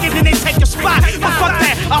 You slacking and they take your spot. But fuck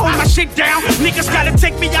that, I hold my shit down. Niggas gotta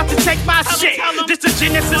take me out to take my shit. This a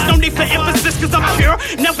genesis, no need for emphasis, cause I'm pure.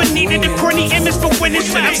 Never needed a corny image for winning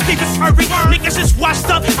shit. I'm Stephen Curry. Niggas is washed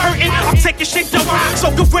up, hurting. I'm taking shit dope. So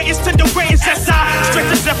good riddance to the riddance, that's I. Straight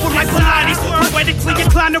to Zephyr like Pilates. Poetically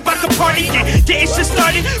inclined to rock a party. Getting shit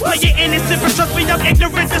started. Play it innocent, but trust me, I'm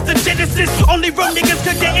ignorant. That's the genesis. Only real niggas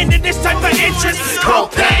could get into this type of interest.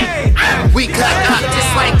 Propane, we cut up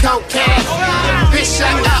just like cocaine. Bitch, shut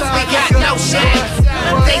up, we got no shame.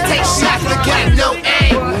 They take shots, but got no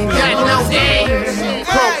aim. Got no aim.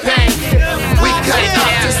 Propane, we cut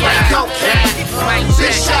up just like cocaine.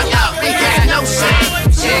 Bitch, shut up, we got no shame.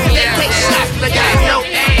 They take shots, but got no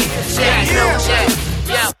aim. Got no shame.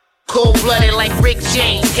 Cold-blooded like Rick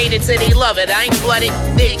James. Hate it till they love it. I ain't flooded,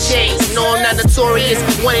 big chains. No, I'm not notorious,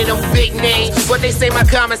 one of them big names. But they say my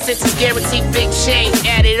common sense is guaranteed big change.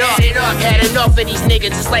 Add it up, had enough of these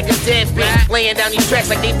niggas just like a deadbeat. Laying down these tracks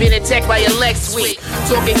like they been attacked by a Lex Week.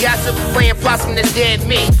 Talking gossip, playing possum that's dead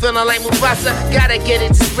meat. Feeling like Mufasa, gotta get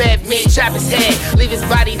it to spread meat. Chop his head, leave his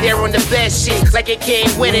body there on the bed sheet. Like it came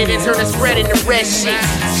with it and turn the spread into red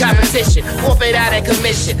sheets. Competition, forfeit out of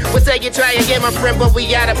commission. We'll take it, try again, my friend, but we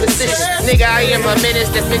got a position. Nigga, I am a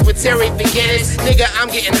menace that's mixed with Terry beginners. Nigga,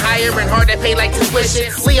 I'm getting higher and hard to pay like tuition.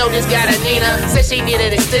 Leo just got a Nina, said she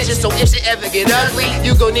needed extension. So if she ever get ugly,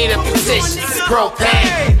 you gon' need a beautician.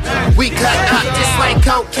 Propane, we cut up just like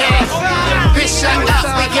cocaine. Bitch, shut up,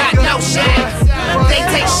 we got no shame. They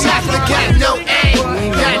take shots, but got no aim.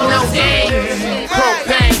 Got no aim.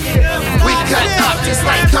 Propane, we cut up just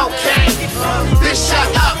like cocaine. Bitch, shut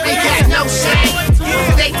up, we got no shame.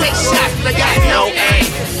 They take shots, but got no aim.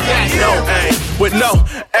 No aim, with no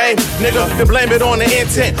aim, nigga, then blame it on the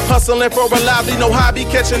intent. Hustling for a lively, no hobby,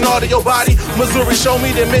 catching all of your body. Missouri show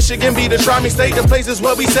me that Michigan be the try me state. The places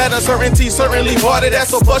where we set uncertainty, certainly part of that.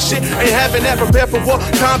 So fuck shit, ain't having that, prepared for war,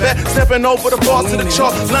 combat. Stepping over the bars to the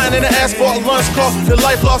chalk, lying in the asphalt, lunch call. The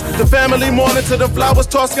life lost, the family mourning to the flowers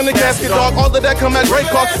tossed in the casket, dog. All of that come at great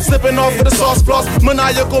cost, slipping off of the sauce floss.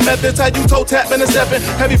 Maniacal methods, how you toe tapping and stepping.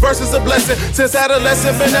 Heavy verses a blessing, since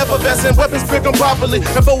adolescent been effervescent. Weapons pick them properly,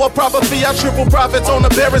 and for a proper fee, I triple profits on the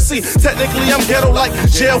Pharisee. Technically, I'm ghetto like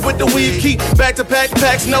jail with the weed key. Back to back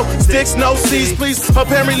packs, no sticks, no C's, please.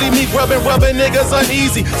 Apparently, me rubbing niggas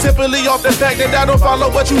uneasy. Simply off the fact that I don't follow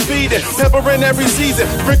what you feeding. Peppering every season,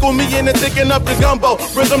 sprinkle me in and thicken up the gumbo.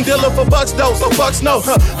 Rhythm dealer for bucks though, so bucks know.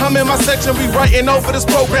 I'm in my section, rewriting over this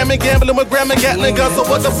programming, gambling with Graham and Gatling guns. So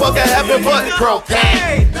what the fuck happened? But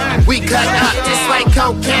propane, we cut up just like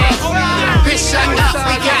cocaine. Bitch, shut up,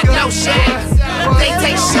 we got no shame. They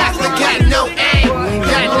take shots, but got no aim.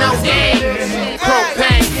 Got no aim.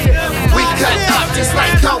 Propane, we cut up just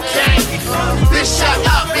like cocaine. Bitch, shut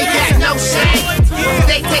up, we got no shame.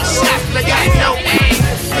 They take shots, but got no aim.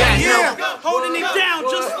 Got no. Holding it down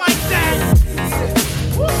just like that.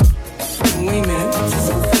 Wait a minute.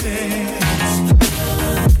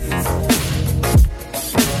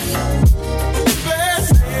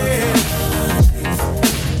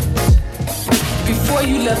 Before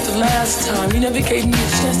you left the last time, you never gave me a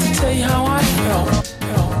chance to tell you how I felt.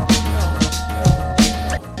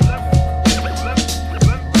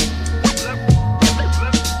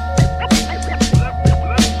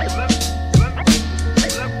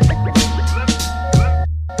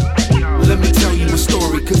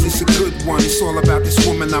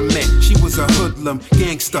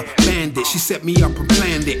 gangster, bandit. She set me up and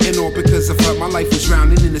planned it, and all because of her, my life was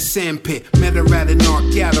drowning in a sand pit. Met her at an art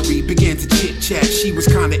gallery, began to chit chat. She was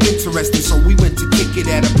kinda interesting, so we went to kick it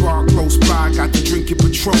at a bar close by. Got to drinking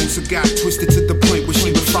Patron, so got twisted to the point where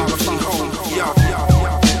she would follow me home. Yo.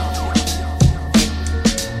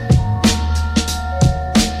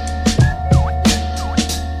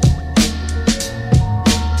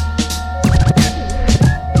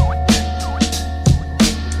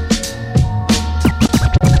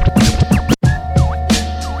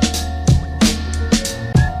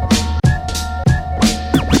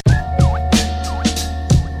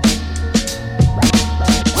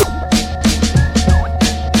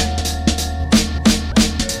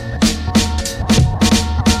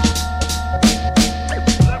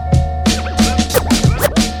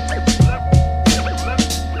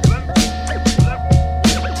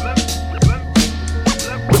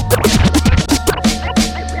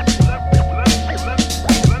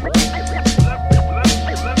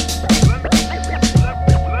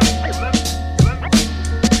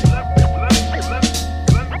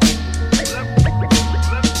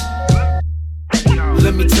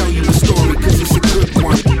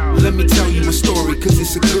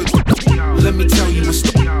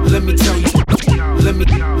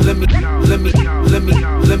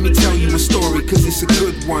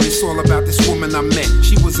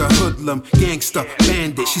 Gangster,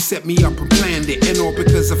 bandit, she set me up and planned it, and all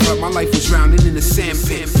because of her, my life was drowning in a sand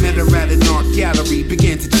pit. Met her at an art gallery,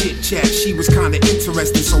 began to chit chat. She was kinda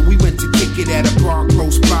interesting, so we went to kick it at a bar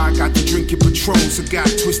close by. Got to drinking Patron, so got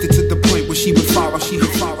twisted to the point where she would follow, she would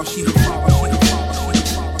follow, she would follow, she would follow.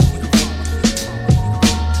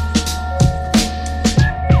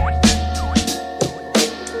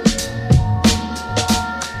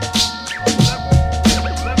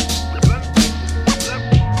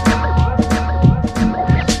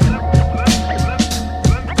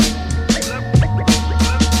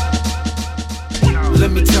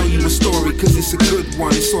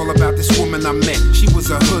 It's all about this woman I met. She was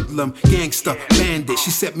a hoodlum, gangster, bandit.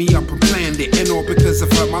 She set me up and planned it, and all because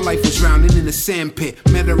of her, my life was drowning in a sand pit.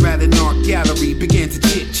 Met her at an art gallery, began to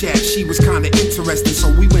chit chat. She was kinda interesting, so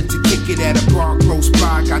we went to kick it at a bar close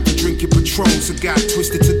by. Got to drinking Patron, so got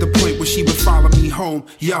twisted to the point where she would follow me home.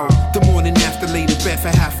 Yo, the morning after, laid in bed for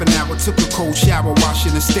half an hour. Took a cold shower,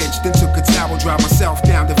 washing the stench. Then took a towel, dried myself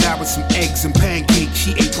down, devoured some eggs and pancakes.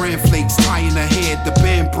 She ate bran flakes, tying her head. The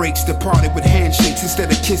band breaks, departed with handshakes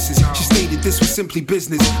instead of kisses. She stated this was simply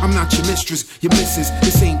business. I'm not your mistress, your missus.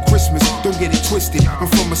 This ain't Christmas, don't get it twisted. I'm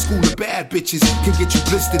from a school of bad bitches, can get you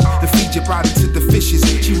blistered and feed your body to the fishes.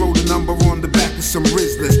 She wrote a number on the back of some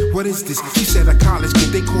Rizzlers. What is this? She said a college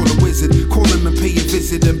kid, they call a wizard. Call him and pay a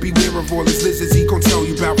visit and beware of all his lizards. He gon' tell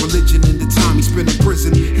you about religion and the time he spent in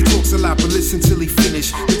prison. He talks a lot, but listen till he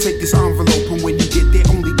finish. He'll take this envelope, and when you get there,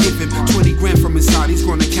 only give him 20 grand from inside. He's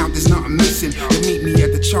gonna count, there's nothing missing. Then meet me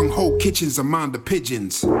at the Chung Ho Kitchens, among the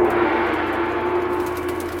pigeons.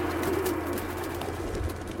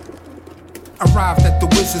 Arrived at the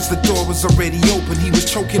Wizards, the door was already open. He was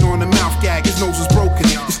choking on a mouth gag, his nose was broken.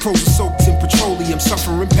 His clothes were soaked in petroleum,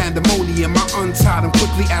 suffering pandemonium. I untied him,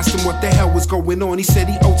 quickly asked him what the hell was going on. He said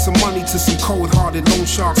he owed some money to some cold-hearted loan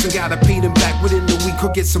sharks and gotta pay them back within the week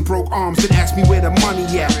or get some broke arms. Then asked me where the money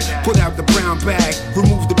at. Put out the brown bag,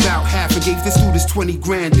 removed about half and gave this dude his 20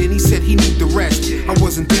 grand. Then he said he need the rest. I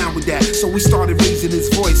wasn't down with that, so we started raising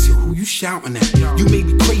his voice. Yo, who you shouting at? You may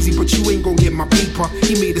be crazy, but you ain't gon' get my paper.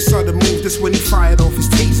 He made a sudden move, that's when he fired off his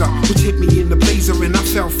taser, which hit me in the blazer and I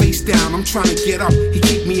fell face down. I'm trying to get up, he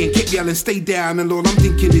kicked me and kept yelling, stay down. And all I'm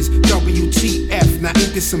thinking is WTF. Now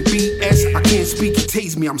ain't this some BS? I can't speak, he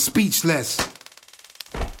tased me, I'm speechless.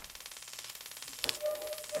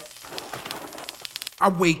 I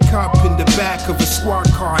wake up in the back of a squad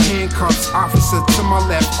car, handcuffs, officer to my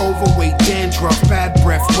left, overweight, dandruff, bad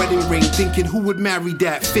breath, wedding ring, thinking who would marry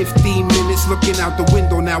that? 15 minutes looking out the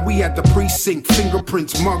window, now we at the precinct,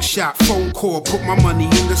 fingerprints, mugshot, phone call, put my money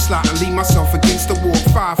in the slot and leave myself against the wall.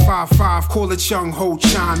 555, call it Chung Ho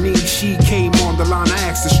Chinese. She came on the line, I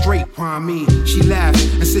asked her straight, why me? She laughed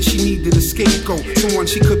and said she needed a scapegoat, someone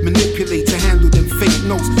she could manipulate to handle them fake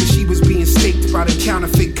notes, cause she was being staked by the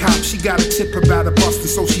counterfeit cop. She got a tip about a bus,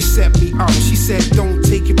 so she set me up. She said, don't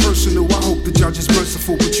take it personal. I hope the judge is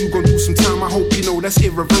merciful, but you gon' do some time. I hope you know that's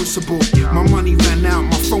irreversible. My money ran out,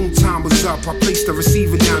 my phone time was up. I placed the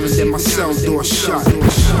receiver down and then my cell door shut.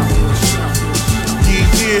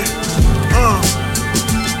 Yeah,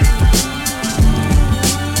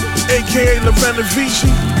 AKA Lavana Vici.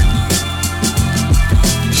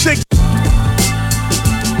 Shake.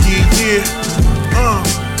 Yeah,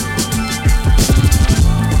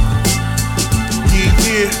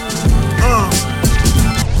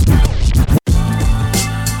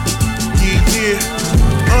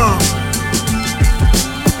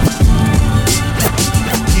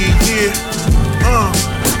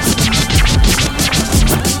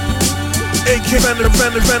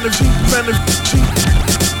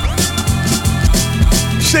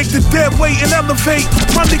 Shake the dead weight and elevate.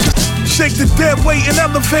 My nigga, shake the dead weight and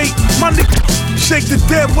elevate. My nigga, shake the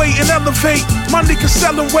dead weight and elevate. My nigga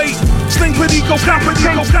selling weight. Sling with ego,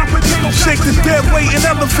 competition. Shake the dead weight and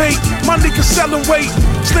elevate. My nigga selling weight.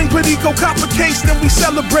 Sling with ego, case, then we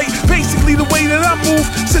celebrate. Basically the way that I move,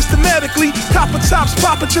 systematically. Copper tops,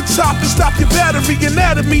 pop at your top and stop your battery.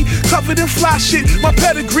 Anatomy covered in fly shit. My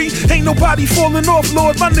pedigree ain't nobody falling off,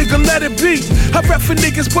 Lord. My nigga, let it be. I rep for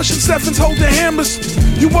niggas pushing sevens, holding hammers.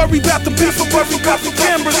 You worry about the beef, I worry about the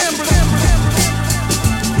cameras.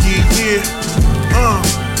 Yeah, yeah, yeah,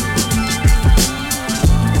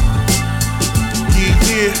 yeah,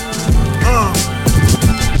 yeah,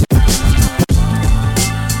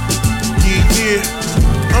 yeah, yeah,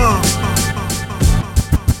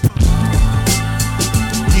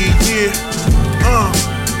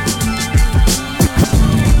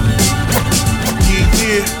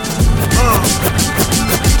 yeah,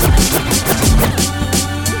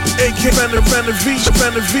 AK Benavides.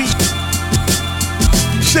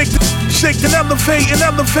 Shake and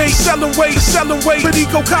elevate, selling weight, but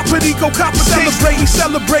ego copper, celebrate, we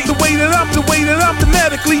celebrate the way that I'm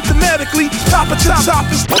thematically, top is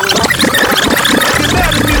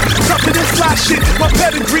anatomy, covered in fly shit, my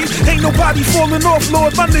pedigree, ain't nobody falling off,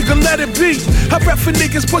 Lord, my nigga, let it be. I rep for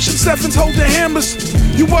niggas pushing sevens, holding hammers.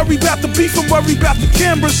 You worry about the beef, I'm worry about the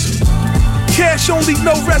cameras. Cash only,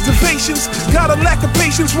 no reservations. Got a lack of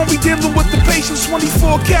patience when we dealing with the patients.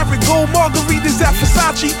 24 karat gold margaritas at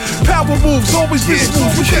Versace. Power moves, always this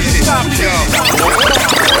move. We couldn't stop it.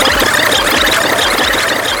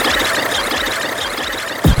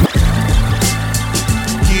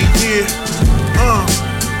 Yeah, yeah.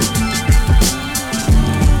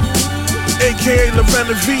 AKA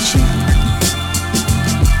Lorena Vici.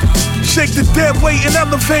 Shake the dead weight and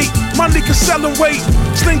elevate. My nigga selling weight.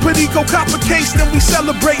 Sling with ego, case, then we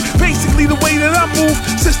celebrate. Basically the way that I move,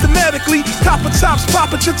 systematically. Copper tops,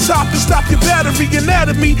 pop at your top and stop your battery.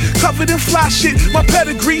 Anatomy covered in fly shit. My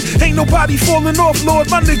pedigree ain't nobody falling off, Lord.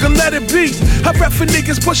 My nigga, let it be. I rep for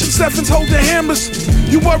niggas pushing sevens, holding hammers.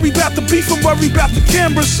 You worry about the beef, I'm worry about the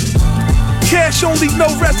cameras. Cash only,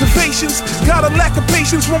 no reservations. Got a lack of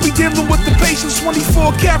patience when we dealing with the patients.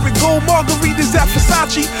 24 karat gold margaritas at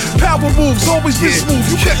Versace. Power moves, always this move.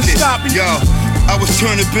 You couldn't stop me. Yo. I was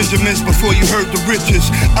turning Benjamins before you heard the riches.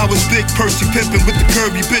 I was Big Percy pimpin' with the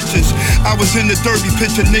curvy bitches. I was in the derby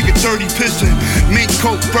pitchin', nigga dirty pissin'. Mink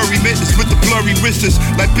coat, furry mittens with the blurry wrists.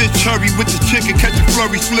 Like bitch hurry with the chicken, catch a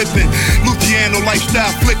flurry slippin'. Luciano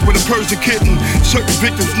lifestyle flick with a Persian kitten. Certain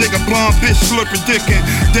victims, nigga blonde bitch slurpin' dickin'.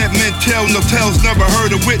 Dead men tell, no tells, never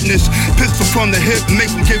heard a witness. Pistol from the hip,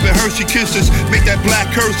 make them giving Hershey kisses. Make that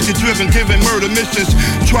black curse get driven, giving murder missions.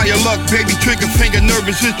 Try your luck, baby, trigger finger,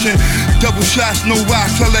 nervous itchin'. Double shots, no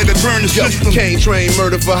rocks, I let it burn the system. Cane train,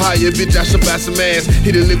 murder for hire, bitch, I should buy some ass.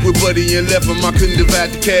 Hit a liquid buddy and left him, I couldn't divide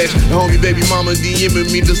the cash. The homie baby mama DMing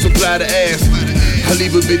me to supply the ass. I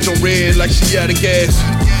leave a bitch on red like she out of gas.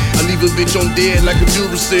 I leave a bitch on dead like a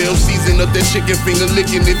Duracell. Season up that chicken finger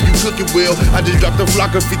licking if you cook it well. I just dropped a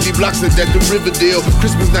flock of 50 blocks at that the Riverdale.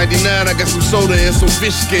 Christmas 99, I got some soda and some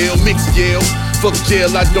fish scale. Mixed Yale. Fuck jail,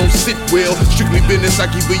 I don't sit well. Strictly business, I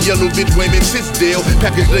keep a yellow bitch Wayman Tisdale.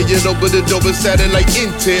 Package layered over the dope inside it like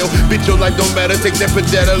Intel. Bitch, your life don't matter, take that for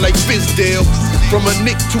data like Fizdale. From a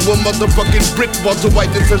nick to a motherfucking brick. Walter White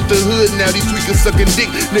done touched the hood, now these tweakers sucking dick.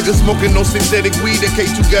 Niggas smoking on synthetic weed in case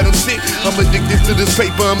you got them sick. I'm addicted to this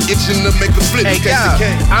paper, I'm itching to make a flip. Hey,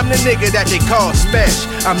 I'm the nigga that they call Special.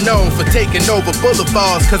 I'm known for taking over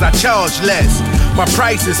boulevards cause I charge less. My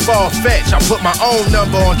price is far-fetched. I put my own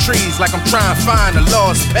number on trees like I'm trying to find a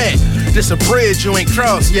lost pet. This a bridge you ain't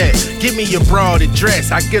crossed yet. Give me your broad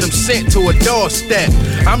address, I get them sent to a doorstep.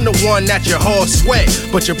 I'm the one that your horse sweat,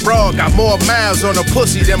 but your broad got more miles on a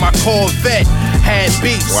pussy than my Corvette. Had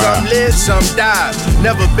beef, some live, some die.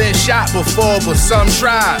 Never been shot before, but some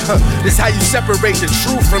tried. This how you separate the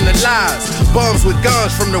truth from the lies. Bums with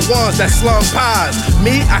guns from the ones that slum pies.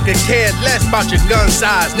 Me, I could care less about your gun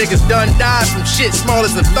size. Niggas done died from shit small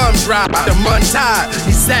as a thumb drive. The mun tied,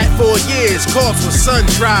 he sat 4 years, corpse was sun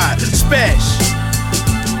dried.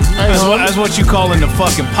 That's what you call in the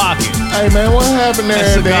fucking pocket. Hey man, what happened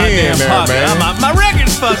there at the end there, man? My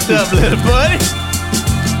record's fucked up, little buddy.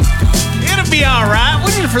 It'll be alright.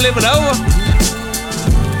 We just flip it over.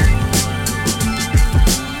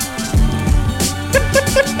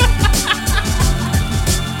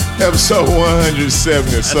 Episode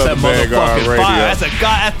 170 of Southern Vanguard Radio.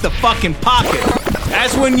 That's the fucking pocket.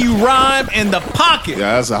 That's when you rhyme in the pocket.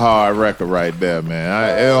 Yeah, that's a hard record right there,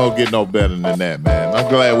 man. It don't get no better than that, man. I'm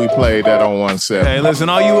glad we played that on 170. Hey, listen,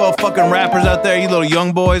 all you fucking rappers out there, you little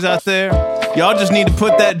young boys out there, y'all just need to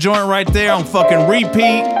put that joint right there on fucking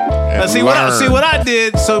repeat. See what I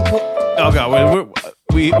did. So, oh god,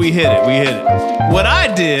 we hit it. What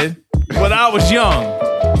I did when I was young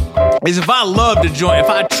is if I loved the joint, if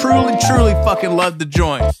I truly fucking loved the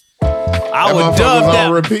joint, I would dub that.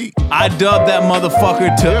 Repeat. I dubbed that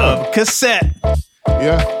motherfucker to a cassette.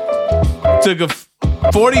 Yeah. Took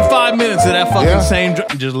 45 minutes of that fucking same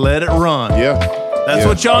joint. Just let it run. Yeah. That's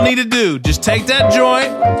what y'all need to do. Just take that joint.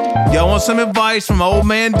 Y'all want some advice from Old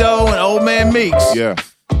Man Doe and Old Man Meeks. Yeah.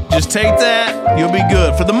 Just take that. You'll be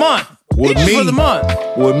good for the month. With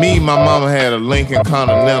me, my mama had a Lincoln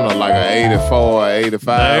Continental, like an 84 or 85.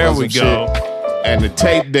 There we go. Shit. And the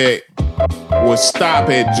tape deck would stop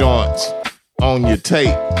at joints on your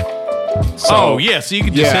tape. So you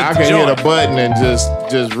can just hit I the can joint. hit a button and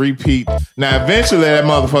just repeat. Now, eventually, that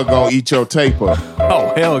motherfucker gonna eat your tape up.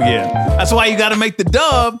 Oh, hell yeah. That's why you got to make the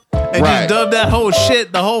dub and just dub that whole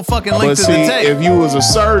shit, the whole fucking link to the tape. If you was a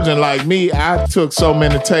surgeon like me, I took so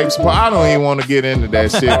many tapes, but I don't even want to get into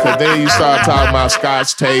that shit because then you start talking about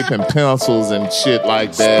Scotch tape and pencils and shit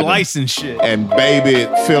like that. Splicing shit. And baby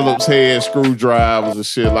Phillips head screwdrivers and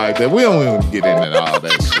shit like that. We don't even get into all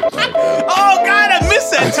that shit like that. Oh, God, I miss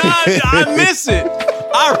that time. I miss it.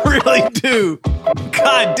 I really do.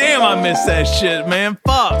 God damn, I miss that shit, man.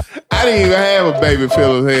 Fuck. I didn't even have a baby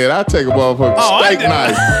Phillips head. I take a motherfucking steak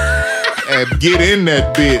knife and get in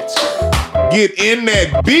that bitch. Get in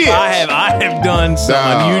that bitch. I have done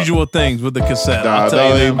some unusual things with the cassette. I'll tell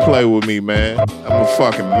don't you even play with me, man. I'm a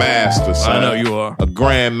fucking master, son. I know you are. A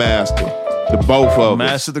grandmaster. The both of us.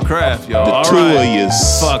 Master the craft, y'all. The all two right. of you.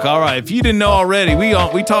 Fuck, all right. If you didn't know already, we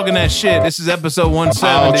talking that shit. This is episode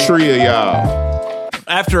 170. All three of y'all.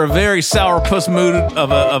 After a very sourpuss mood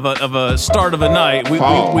of a start of a night, we've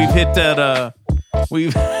hit that.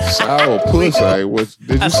 We've sourpuss. What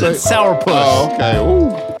did you say? Sourpuss. Oh, okay.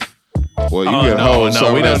 Ooh. Well, you get hold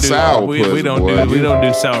some of that sourpuss. We don't do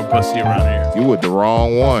sourpussy around here. You with the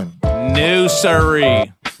wrong one. No,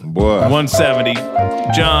 sirree. Boy. 170.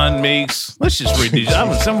 John Meeks. Let's just read these.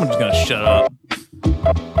 Someone's gonna shut up.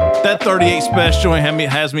 That 38 special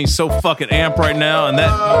has me so fucking amped right now, and that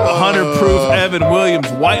 100 proof Evan Williams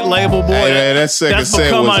white label, boy. Hey, that second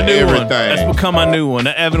set was everything. That's become my new one.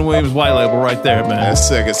 That Evan Williams white label right there, man. That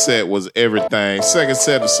second set was everything. Second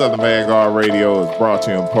set of Southern Vanguard Radio is brought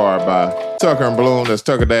to you in part by Tucker and Bloom. That's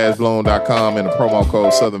tucker-bloom.com, and the promo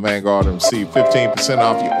code Southern Vanguard and receive 15%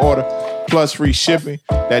 off your order plus free shipping.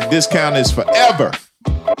 That discount is forever.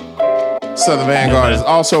 Southern Vanguard is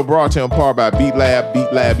also brought to you in part by Beat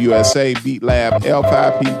Lab USA, Beat Lab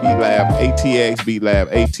L5P, Beat Lab ATX, Beat Lab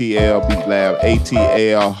ATL, Beat Lab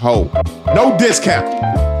ATL Ho. No discount.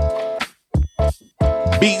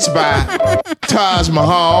 Beats by Taj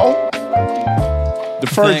Mahal. The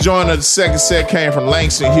first joint of the second set came from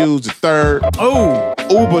Langston Hughes III. Oh,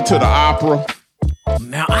 Uber to the Opera.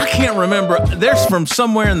 Now I can't remember. There's from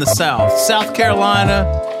somewhere in the South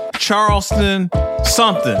Carolina, Charleston,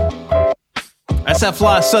 something. That's that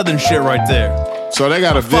fly Southern shit right there. So they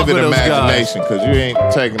got a vivid imagination because you ain't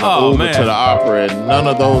taking the Uber to the Opera in none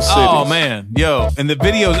of those cities. Oh man, yo, and the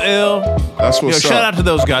video's ill. That's what's up. Shout out to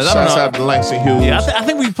those guys. Shouts out to Langston Hughes. Yeah, I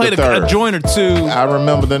think we played a joint or two. I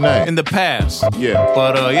remember the name in the past. Yeah,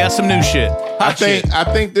 but some new shit. I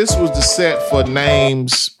think this was the set for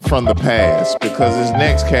names from the past because this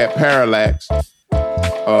next cat, Parallax.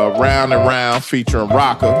 Round and Round featuring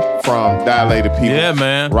Rocka from Dilated People. Yeah,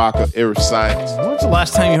 man. Rocka, Earth Science. When's the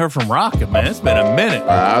last time you heard from Rocka, man? It's been a minute.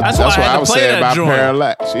 That's what I was saying about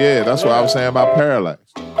Parallax. Yeah, that's what I was saying about Parallax.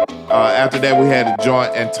 After that, we had a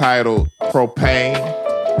joint entitled Propane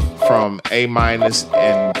from A-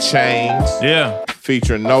 and Chains. Yeah.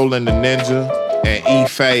 Featuring Nolan the Ninja and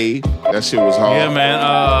E-Fade. That shit was hard. Yeah, man.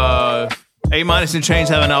 A- and Chains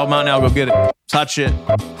have an album out now. Go get it. It's hot shit.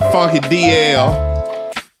 Funky DL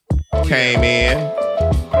came in.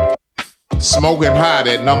 Smoking Hot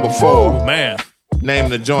at number 4. Oh, man. Name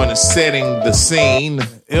the joint is Setting the Scene.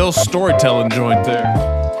 Ill storytelling joint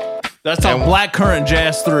there. That's on Black Current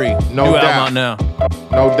Jazz 3. No New doubt. album out now.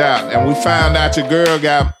 No doubt. And we found out your girl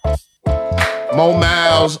got more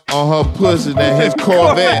miles on her pussy than his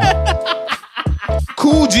Corvette.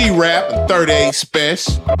 Cool G Rap, 38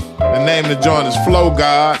 Special. The name of the joint is Flow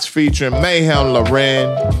Gods featuring Mayhem Loren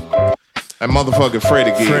and motherfucking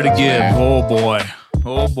Freddie Gibbs. Freddie Gibbs, man. oh boy.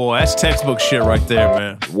 Oh boy, that's textbook shit right there,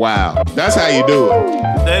 man. Wow. That's how you do it.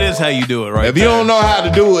 That is how you do it right If there. you don't know how to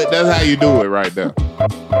do it, that's how you do it right there.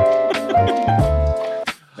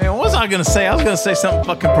 Man, I gonna say? I was gonna say something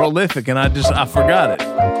fucking prolific, and I forgot it.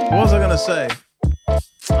 What was I gonna say?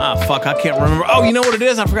 Fuck, I can't remember. Oh, you know what it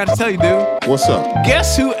is? I forgot to tell you, dude. What's up?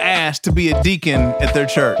 Guess who asked to be a deacon at their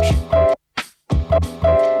church?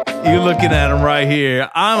 You're looking at him right here.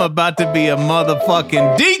 I'm about to be a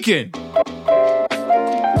motherfucking deacon.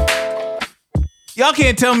 Y'all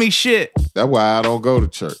can't tell me shit. That's why I don't go to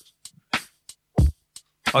church.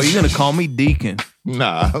 Oh, you're gonna call me deacon?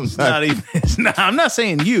 Nah, I'm not even. Nah, I'm not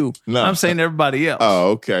saying you. No. I'm saying everybody else.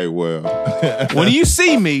 Oh, okay. Well, when you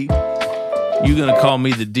see me, you're gonna call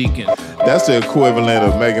me the deacon. That's the equivalent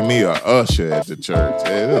of making me a usher at the church.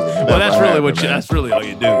 Well, that's really what you. That's really all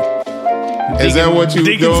you do. Is that what you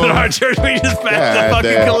deacons doing? in our church? We just pass the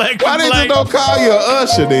fucking damn. collection Why did plate. you don't call you an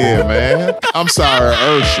usher then, man? I'm sorry,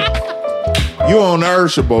 Ursha. You on the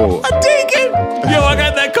Ursha board? A deacon? Yo, I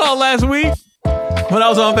got that call last week when I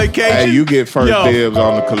was on vacation. Hey, you get first dibs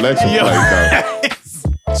on the collection plate though.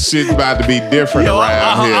 Shit's about to be different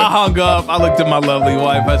around here. I hung up. I looked at my lovely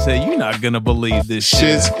wife. I said, "You're not gonna believe this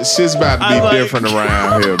shit." Shit's about to be different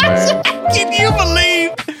around here, man. Can you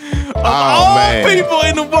believe? Of all people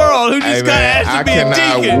in the world who just got asked to be a deacon.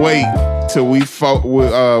 I cannot wait till we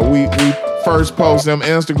first post them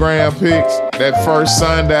Instagram pics that first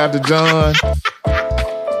Sunday after John.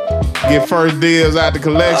 Get first deals out the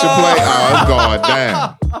collection plate. Oh, it's going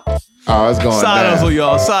down. Oh, it's going Side down. hustle,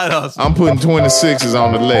 y'all. Side hustle. I'm putting 26s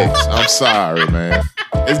on the legs. I'm sorry, man.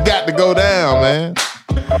 It's got to go down, man.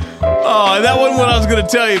 Oh, that wasn't what I was going to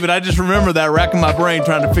tell you, but I just remember that racking my brain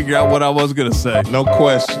trying to figure out what I was going to say. No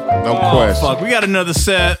question. No question. Fuck, we got another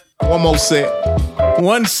set. One more set.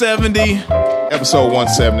 170. Episode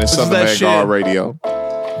 170, Southern Vanguard Radio.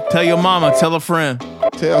 Tell your mama, tell a friend.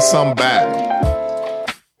 Tell somebody.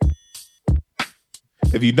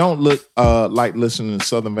 If you don't like listening to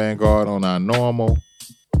Southern Vanguard on our normal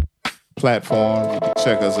platform, you can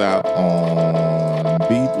check us out on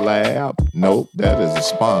Beat Lab. Nope, that is a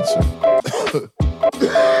sponsor.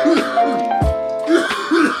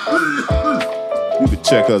 You can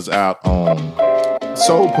check us out on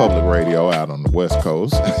Soul Public Radio out on the West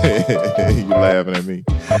Coast. You laughing at me.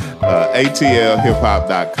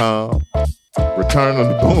 ATLHipHop.com. Return on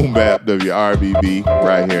the Boom Bap, WRBB,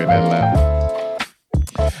 right here in Atlanta.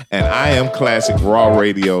 And I am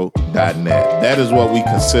ClassicRawRadio.net. That is what we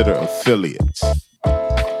consider affiliates.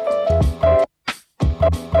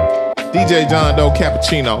 DJ John Doe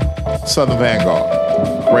Cappuccino, Southern Vanguard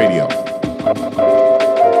Radio.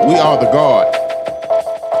 We are the guard.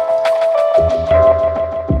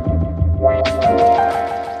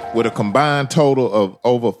 With a combined total of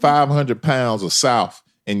over 500 pounds of South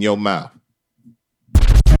in your mouth.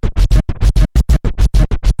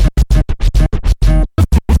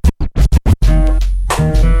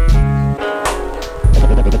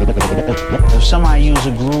 If somebody use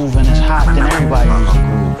a groove and it's hot, then everybody use a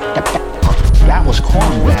groove. That was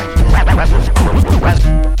corny back then.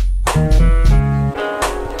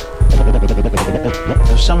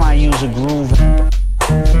 If somebody use a groove,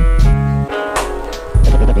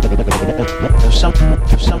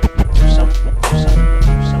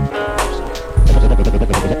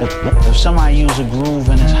 if somebody use a groove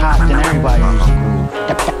and it's hot, then everybody use a groove.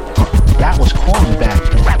 That was corny back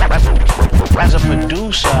then. As a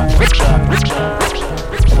producer,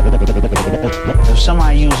 if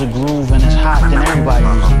somebody use a groove and it's hot, then everybody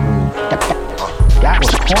use a groove. That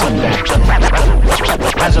was corny back then.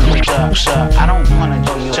 As a producer, I don't want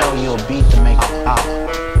to tell you a beat to make it out.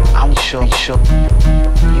 I'm sure you're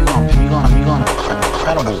gonna be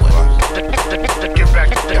incredible with it. Get back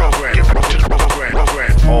to the program.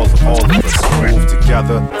 All of us move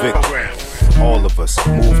together. All of us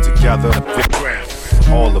move together.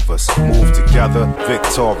 All of us move together,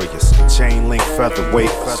 victorious. Chain link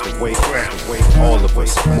featherweight. All of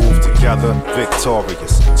us move together,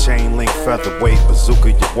 victorious. Chain link featherweight,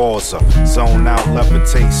 bazooka your walls up. Zone out,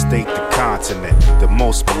 levitate, state the continent. The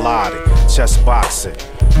most melodic, chest boxing.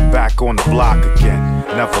 Back on the block again,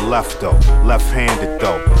 never left though, left-handed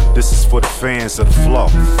though. This is for the fans of the flow.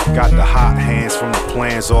 Got the hot hands from the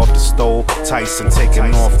plans off the stove. Tyson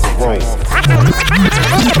taking off the road.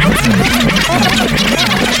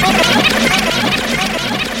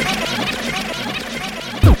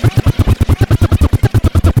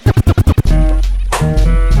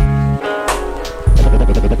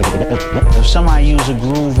 If somebody use a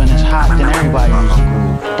groove and it's hot, then everybody use a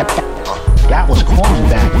groove. That was corny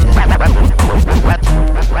back then.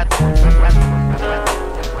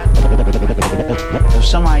 If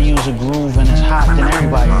somebody use a groove and it's hot, then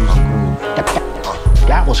everybody use a groove.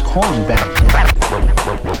 That was corny back then.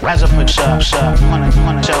 As a producer, I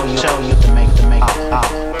wanna tell you to make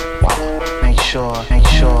sure you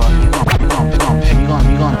gonna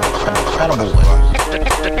be incredible with.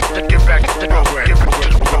 Get back to the program.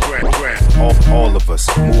 All of us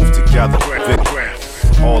move together.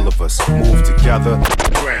 All of us move together.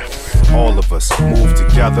 All of us move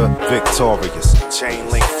together. Victorious. Chain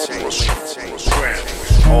link.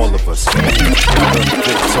 All of us move together.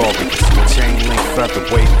 Victorious. Chain link,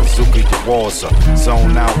 featherweight, bazooka, your walls up.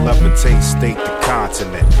 Zone out, levitate, state the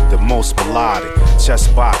continent. The most melodic. Chess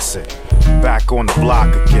boxing. Back on the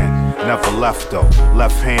block again, never left though,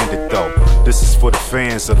 left-handed though. This is for the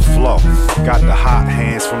fans of the flow. Got the hot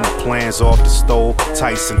hands from the plans off the stove.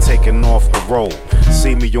 Tyson taking off the road.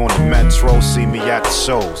 See me on the metro, see me at the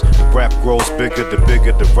shows. The rap grows bigger, the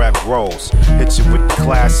bigger the rap grows. Hit you with the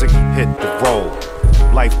classic, hit the road.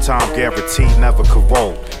 Lifetime guaranteed, never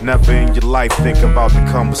corrode. Never in your life think about the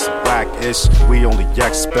come with some black-ish. We only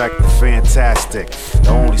expect the fantastic. The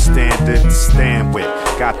only standard to stand with.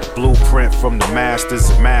 Got the blueprint from the masters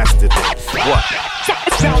and mastered it. What?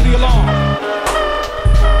 Sound the alarm.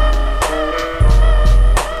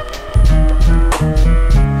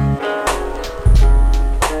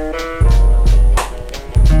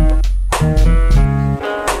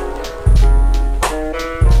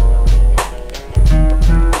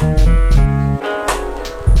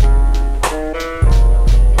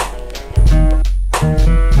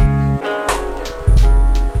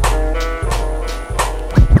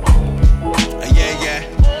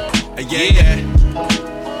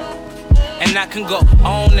 And I can go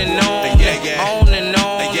on and on, on and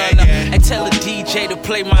on, and tell the DJ to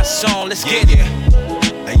play my song. Let's get it.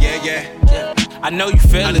 I know you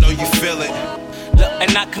feel it. Look,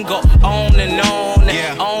 and I can go on and on,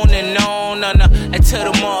 on and on,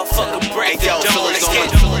 until the motherfucker break it down. Let's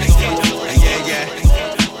get it.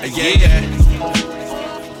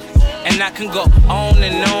 And I can go on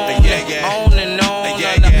and on, on and on,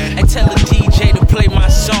 and tell the DJ to play my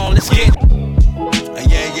song. Let's get it.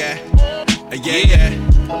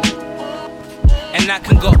 And I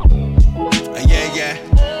can go.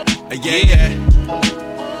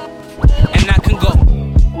 And I can go.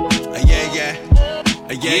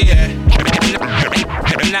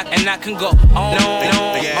 And I can go on,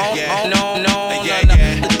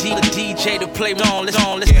 the DJ to play my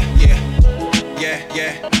song. Let's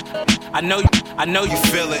I know you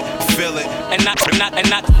feel it. And I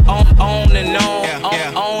on and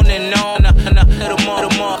on, the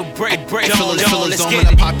mother break down. Let's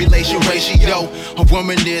get it. Population ratio, a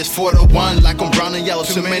woman is 4 to 1, like I'm brown and yellow.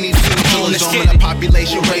 Too many tunes on the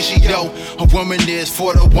population ratio. A woman is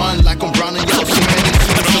 4 to 1, like I'm brown and yellow. Too many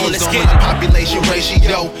tunes on the population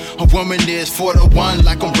ratio. A woman is 4 to 1,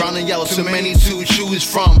 like I'm brown and yellow. Too many to choose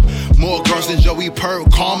from. More girls than Joey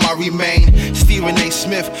Pert, calm I remain. Stephen A.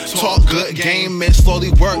 Smith, talk good game, and slowly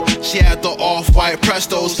work. She had the off-white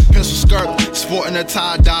Prestos, pencil skirt, sporting a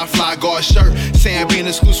tie-dye fly guard shirt. Saying being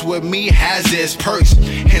exclusive with me has its perks,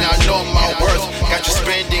 and I know my worth. Got you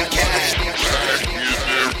spending cash.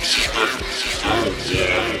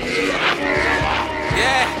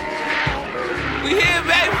 Yeah, we here,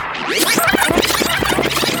 baby.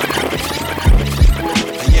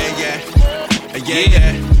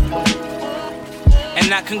 Yeah.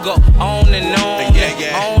 And I can go on and on,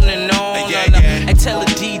 on and on, and tell the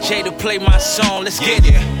DJ to play my song. Let's get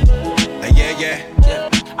it.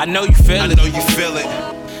 I know you feel it.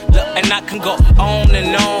 Look, and I can go on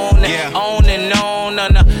and on, on and on,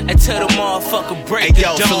 until the motherfucker break it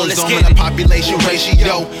down. Let's get it. Population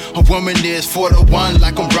ratio, a woman is 4 to 1,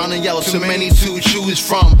 like I'm brown and yellow. Too many to choose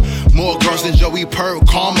from. More girls than Joey Pert,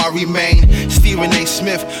 calm I remain. Stephen A.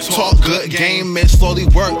 Smith, talk good game, and slowly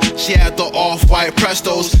work. She had the off-white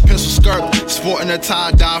Prestos, pencil skirt, sporting a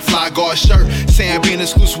tie-dye fly guard shirt. Saying being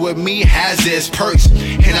exclusive with me has its perks,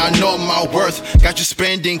 and I know my worth. Got you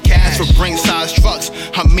spending cash for brain-sized trucks.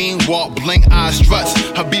 Her mean walk, blink eye struts.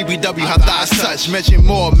 Her BBW, her thighs touch. Mention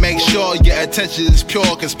more, make sure your attention is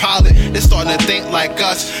pure. Cause Pilot is starting to think like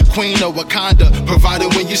us. Queen of Wakanda,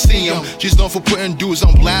 provided when you see him. She's known for putting dudes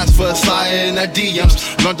on blast for sliding her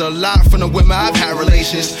DMs. Learned a lot from the women I've had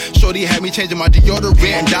relations. Shorty had me changing my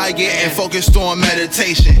deodorant, diet, and focused on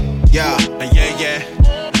meditation. Yeah.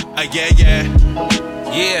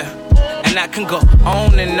 And I can go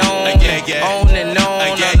on and on, on and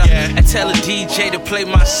on, and tell the DJ to play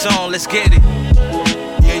my song. Let's get it.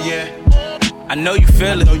 I know you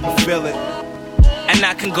feel it. And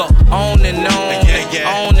I can go on and on,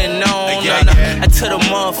 on and on, until the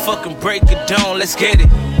motherfucking break it down. Let's get it.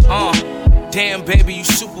 Damn, baby, you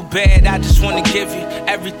super bad. I just wanna give you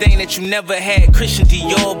everything that you never had. Christian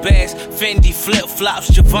Dior bags, Fendi flip flops,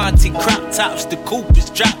 Javante crop tops, the coupe is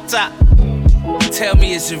drop top. tell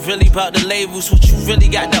me, is it really about the labels? What you really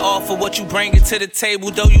got to offer, what you bringing to the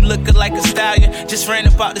table? Though you looking like a stallion, just ran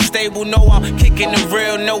up out the stable. No, I'm kicking the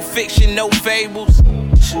real, no fiction, no fables.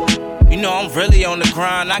 You know I'm really on the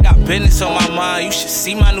grind. I got business on my mind, you should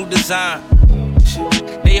see my new design.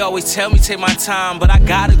 They always tell me take my time, but I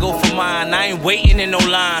gotta go for mine. I ain't waiting in no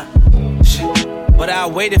line, but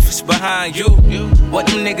I'll wait if it's behind you. What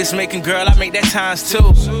them niggas making, girl, I make that times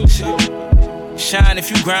two. Shine if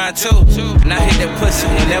you grind too. And I hit that pussy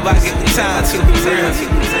whenever I get the time to.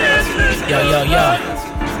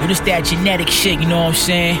 Yo, this that genetic shit, you know what I'm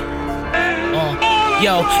saying?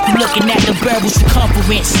 Yo, you looking at the verbal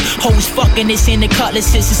circumference. Hoes fucking this in the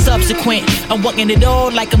cutlasses is subsequent. I'm working it all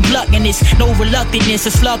like I'm blocking this. No reluctantness, a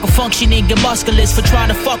slugger functioning your musculars. For trying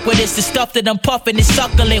to fuck with this, the stuff that I'm puffing is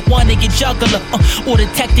succulent. Wanna get juggler, or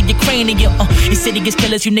detecting your cranium. Insidious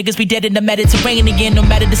killers, you niggas be dead in the Mediterranean. No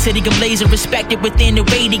matter the city ablaze, respected within the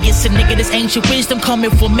radius. A nigga, this ancient wisdom coming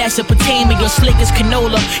from Mesopotamia. Slick as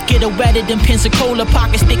canola, get her wetter than Pensacola.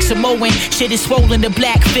 Pocket stick Samoan, shit is swollen, the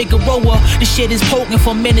black Figueroa. The shit is potent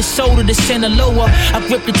from Minnesota to Sinaloa. I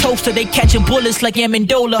grip the toaster, they catching bullets like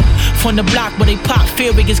Amendola. From the block where they pop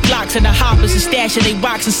furious Glocks and the hoppers and stashing they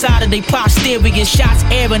rocks inside of they posteriors. Shots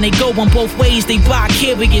air and they go on both ways, they buy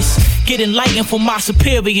curious. Get enlightened from my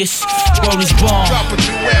superiors. World is wrong. Drop a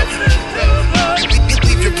jewel.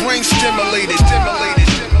 Leave your brain stimulated.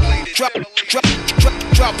 Drop a jewel.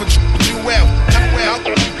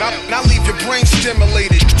 Now leave your brain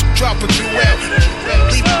stimulated. Drop a jewel.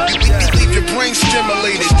 Leave your brain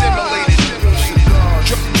stimulated.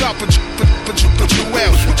 Drop a jewel.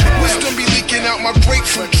 Wisdom be leaking out my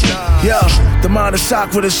grapefruit. Yeah, the mind of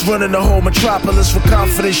Socrates running the whole metropolis with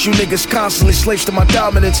confidence. You niggas constantly slaves to my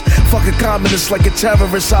dominance. Fucking communists like a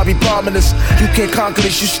terrorist, I'll be bombing this. You can't conquer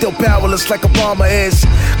this, you still powerless like Obama is.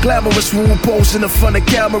 Glamorous when we pose in the front of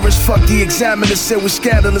cameras. Fuck the examiners, say we're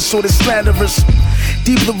scandalous, so they're slanderous.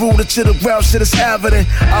 Deeply rooted to the ground, shit is evident.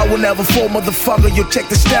 I will never fall, motherfucker, you check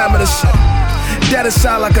the staminas. That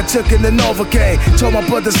aside like I took in the Novocaine. Told my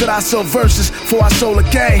brothers that I sell verses before I sold a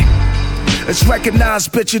game. It's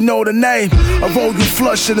recognized, bitch, you know the name. I roll you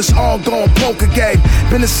flush in this ongoing poker game.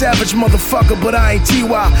 Been a savage motherfucker, but I ain't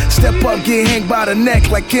T.Y. Step up, get hanged by the neck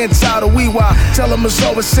like Kent's out of Wee-Wah. Tell them it's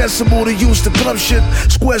always sensible to use the glove shit.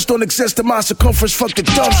 Squares don't exist in my circumference, fuck the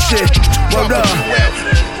dumb shit. Word up.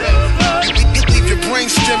 Leave your brain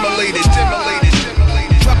stimulated.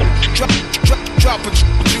 Drop a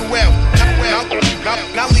jewel.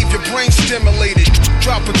 Now leave your brain stimulated.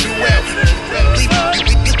 Drop a jewel.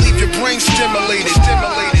 Leave your brain stimulated.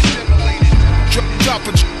 Drop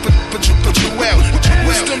a jewel.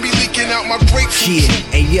 Wisdom be leaking out my grapefruit. Yeah,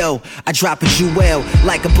 hey yo, I drop a jewel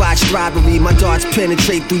like a botched robbery. My darts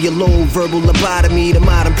penetrate through your low verbal lobotomy. The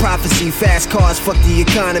modern prophecy, fast cars, fuck the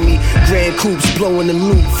economy. Grand coupes blowing the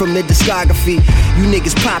loot from the discography. You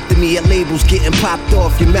niggas pop to me at labels getting popped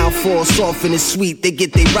off. Your mouth falls soft and it's sweet, they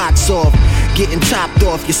get they rocks off. Getting topped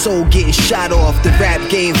off, your soul getting shot off. The rap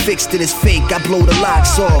game fixed and it's fake, I blow the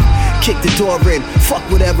locks off. Kick the door in, fuck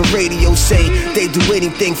whatever radio say. They do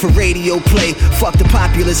anything for radio play. Fuck the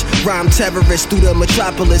populace, rhyme terrorists through the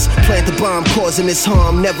metropolis. Plant the bomb causing this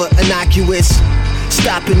harm, never innocuous.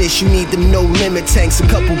 Stopping this, you need them no limit tanks. A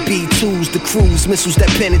couple B2s, the cruise missiles that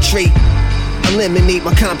penetrate. Eliminate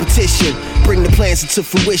my competition. Bring the plans into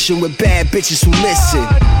fruition with bad bitches who listen.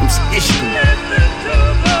 I'm issue.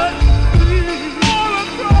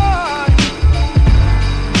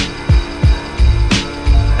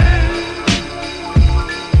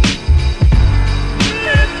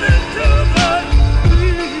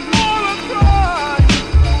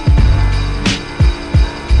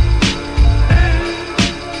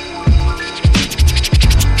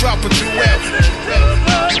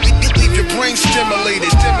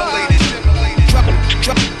 Stimulated.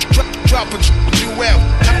 Drop a jewel.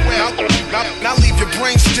 Now leave your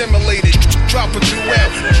brain stimulated. Drop a jewel.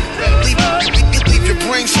 Leave your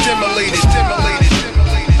brain stimulated.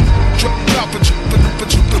 Drop a jewel.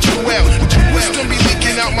 Wisdom be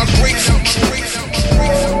leaking out my grapefruit.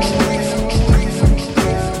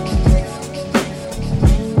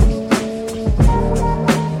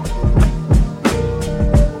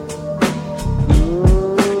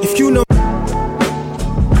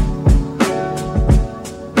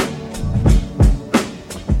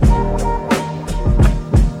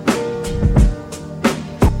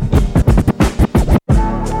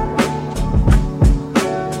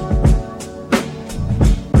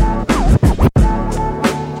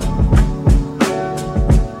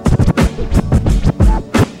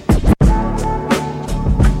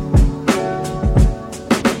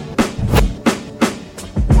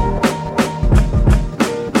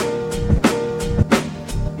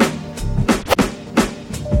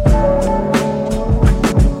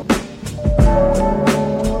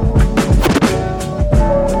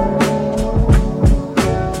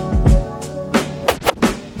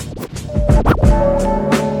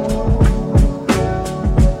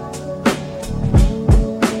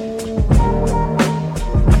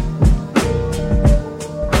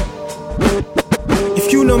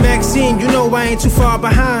 know I ain't too far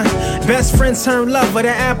behind. Best friend turned lover, the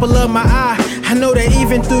apple of my eye. I know that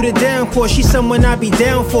even through the downpour, she's someone I be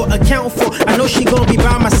down for, account for. I know she gon' be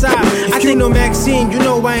by my side. I think no Maxine, you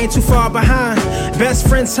know I ain't too far behind. Best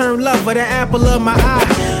friend turned lover, the apple of my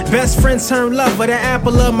eye. Best friend turned lover, the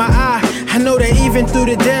apple of my eye. I know that even through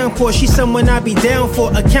the downpour, she's someone I be down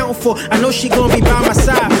for, account for. I know she gon' be by my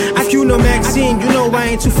side. If you know Maxine, you know I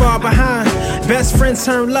ain't too far behind. Best friend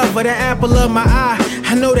turned lover, the apple of my eye.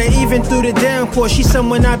 I know that even through the downpour, she's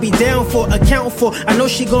someone I be down for, account for. I know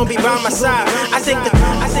she gon' be by my side. I think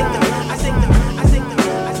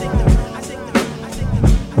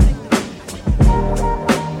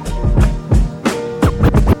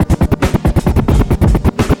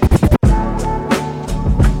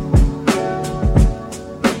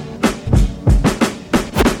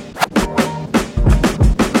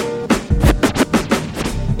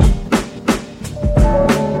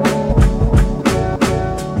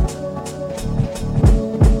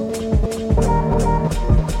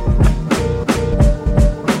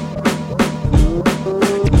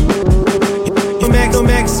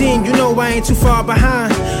you know I ain't too far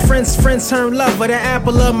behind. Friends turn lover, the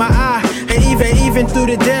apple of my eye. And even through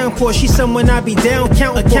the downpour, she's someone I be down,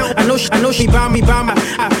 count. I know she by me by my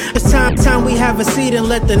eye. It's time we have a seat and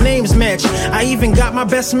let the names match. I even got my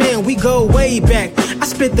best man, we go way back. I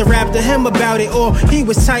spit the rap to him about it, or he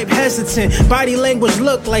was type hesitant. Body language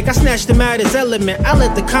looked like I snatched him out his element. I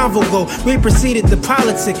let the convo go, we proceeded to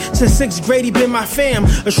politics. Since 6th grade he been my fam,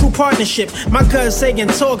 a true partnership. My cousin saying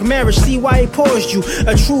talk marriage, see why he paused you.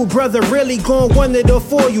 A true brother really gon' want it all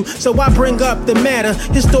for you. So I bring up the matter,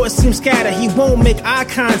 his thoughts seem scattered. He won't make eye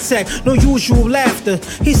contact, no usual laughter.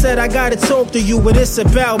 He said I gotta talk to you, but it's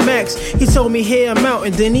about Max. He told me hear him out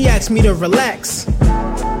and then he asked me to relax.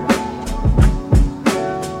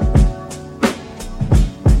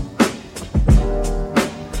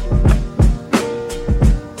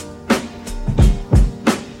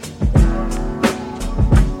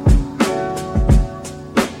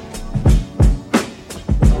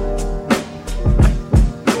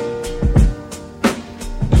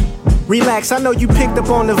 Relax, I know you picked up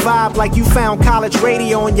on the vibe like you found college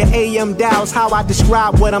radio on your AM dials. How I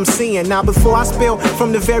describe what I'm seeing. Now before I spill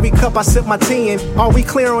from the very cup I sip my tea in, are we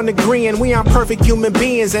clear on agreeing we aren't perfect human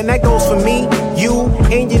beings? And that goes for me, you,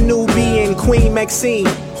 and your new being, Queen Maxine,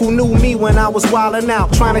 who knew me when I was wildin'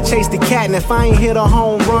 out, trying to chase the cat. And if I ain't hit a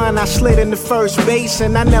home run, I slid into first base,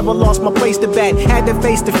 and I never lost my place to bat. Had to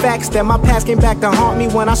face the facts that my past came back to haunt me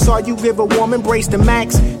when I saw you give a warm embrace to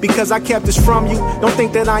Max. Because I kept this from you, don't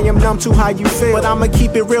think that I am numb to how you feel, but I'ma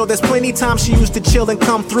keep it real. There's plenty times she used to chill and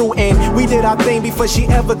come through, and we did our thing before she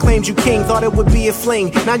ever claimed you king. Thought it would be a fling,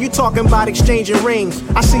 now you talking about exchanging rings.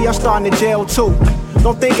 I see y'all starting to jail too.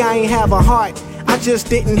 Don't think I ain't have a heart, I just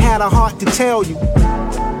didn't have a heart to tell you.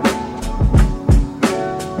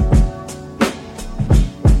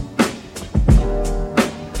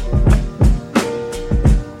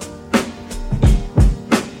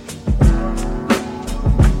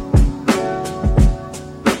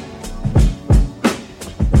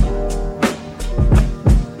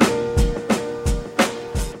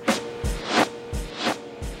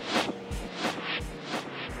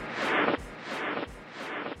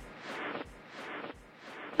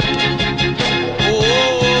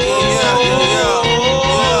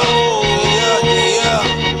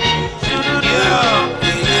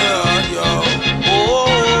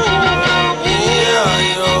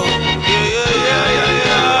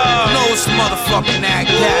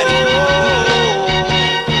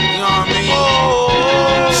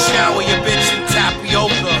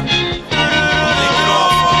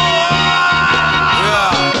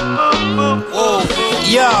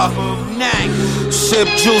 Sip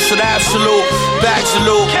juice with absolute, back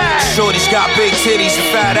salute. Shorty's got big titties and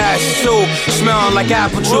fat asses too. Smelling like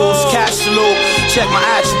apple juice, cash salute. Check my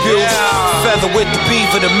attributes. Feather with the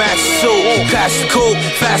beaver, the match suit. Class the coupe,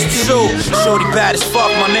 fast the suit. Shorty bad as fuck,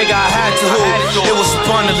 my nigga, I had to hoop. It was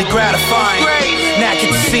abundantly gratifying. Now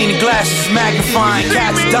get to see the glasses magnifying.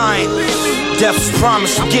 Cats dying. Death's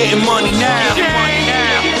promise, I'm getting money now.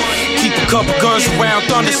 Keep a couple guns around,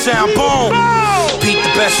 thunder sound, boom. Beat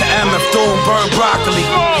the best of MF Doom, burn broccoli.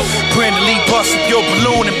 Brandon Lee bust up your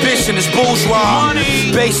balloon, ambition is bourgeois.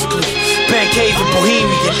 Basically, Ben Cave and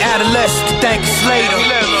Bohemian, adolescent to thank us later.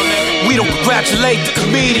 We don't congratulate the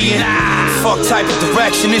comedian. Fuck type of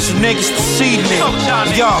direction is you niggas proceeding in.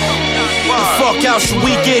 Y'all, the fuck out should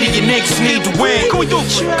we get it? You niggas need to win.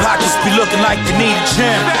 Pockets be looking like they need a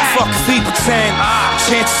gym. Fuck if he pretend.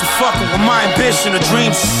 Chances of fucking with my ambition, the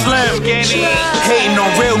dreams are slim. Hating on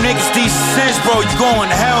real niggas, these sins, bro, you going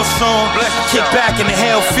to hell real soon. Kick back and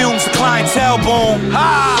inhale fumes, the clientele boom.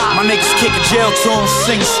 My niggas kickin' jail tunes,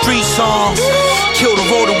 sing street songs. Kill the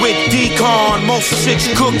rotor with decon. Most chicks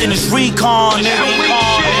cooked in his recon.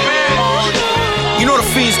 You know the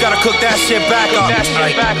fiends gotta cook that shit back up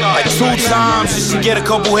like 2 times just to get a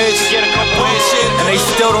couple hits. And they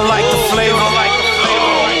still don't like the flavor.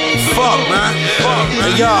 Fuck, man.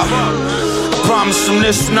 Hey, y'all. Promised him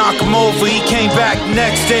this to knock him over. He came back the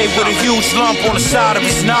next day with a huge lump on the side of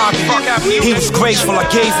his noggin. He was grateful, I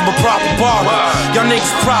gave him a proper bargain. Y'all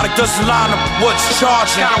niggas' product doesn't line up with what's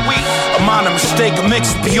charging. A minor mistake, a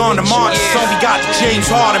mix beyond the margin. Son, we got the James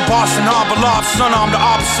Harden, Boston Harbor Loft. Son, I'm the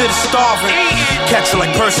opposite of starving. Catch it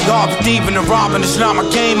like Percy Harvey, thieving and robbing. It's not my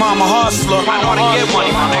game, I'm a hustler. I know how to get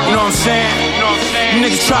money, my nigga. You know what I'm saying? You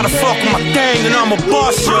niggas try to fuck with my thing and I'ma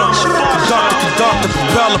bust ya. Conductor,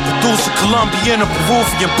 propeller, producer, Colombian, a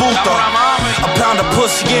Peruvian Buddha. A pound of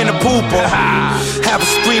pussy in a pooper. Have a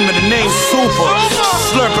screaming, the name's Super.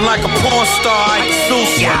 Slurping like a porn star, I can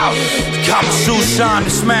Sousa. Got my shoes shine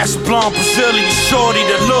to smash a blonde Brazilian shorty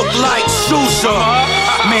that look like Sousa.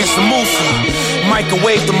 Mansa Musa.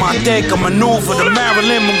 Microwave to my deck, a maneuver. The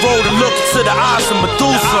Marilyn Monroe to look into the eyes of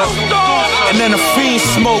Medusa. And then a fiend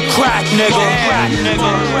smoke crack, nigga.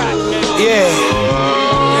 Yeah.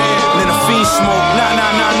 And then a fiend smoke, nah.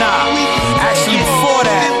 Actually, before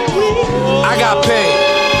that, I got paid.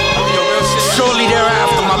 Shortly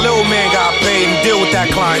thereafter, my little man got paid and deal with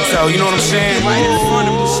that clientele. You know what I'm saying?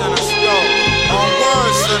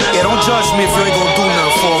 Yeah, don't judge me if you ain't gonna do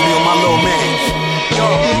nothing for me or my little man.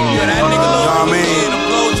 You know what I mean?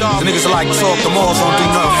 The niggas like to talk, the malls don't do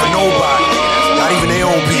nothing for nobody. Not even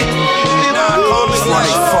their own people. Just run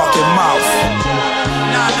their fucking mouth.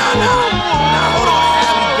 Hold on.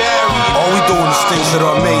 All we doing is things that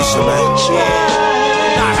are amazing, man.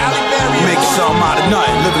 Make something out of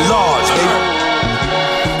nothing, living large, baby.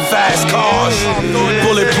 Fast cars,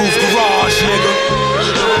 bulletproof garage, nigga.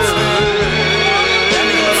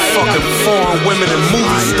 Fucking foreign women and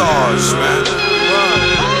movie stars, man.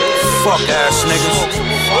 Fuck ass niggas.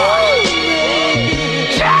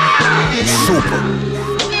 Super.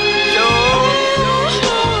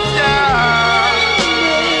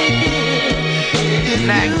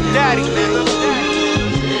 Daddy, nigga.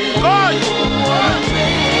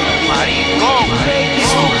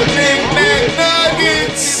 Super Big Mac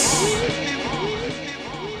Nuggets.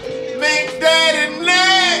 Big Daddy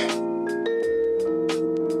Neck.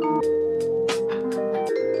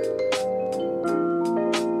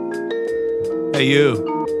 Hey, you.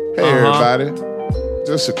 Hey, everybody.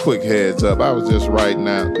 Just a quick heads up. I was just writing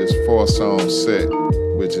out this 4-song set,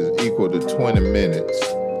 which is equal to 20 minutes.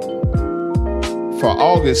 For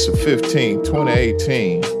August 15,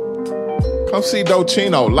 2018, come see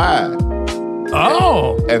Dochino live.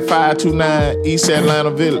 Oh. At 529 East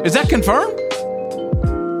Atlanta Village. Is that confirmed?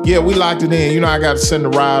 Yeah, we locked it in. You know, I got to send the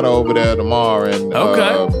ride over there tomorrow. And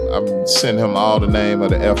I'm sending him all the name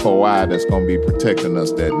of the FOI that's going to be protecting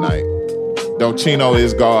us that night. Dochino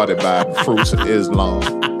is guarded by the fruits of Islam.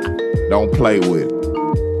 Don't play with it.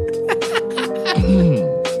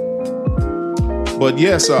 But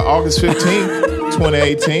yes, August 15th.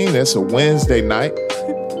 2018, that's a Wednesday night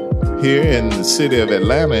here in the city of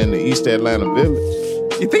Atlanta in the East Atlanta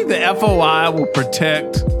Village. You think the FOI will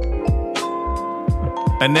protect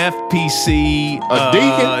an FPC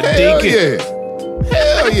deacon?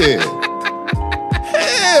 Hell yeah.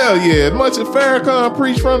 Hell yeah. As much as Farrakhan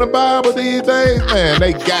preach from the Bible these days, man,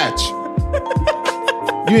 they got you.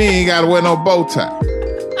 You ain't got to wear no bow tie.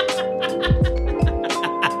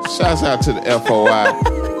 Shouts out to the FOI.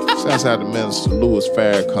 Shouts out to Minister Louis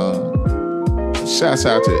Farrakhan. Shouts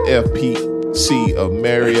out to the FPC of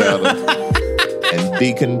Marietta and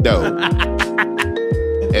Deacon Doe,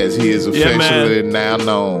 as he is affectionately now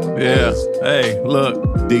known. Yeah. Hey,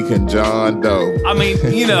 look. Deacon John Doe. I mean,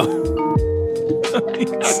 you know. I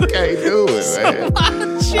can't do it, man.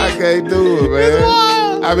 I can't do it, man.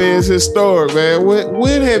 I mean, it's historic, man.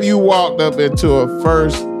 When have you walked up into a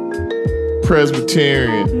First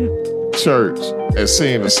Presbyterian church and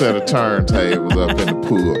seen a set of turntables up in the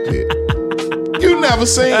pulpit? You never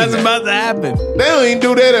seen That's that. about to happen. They don't even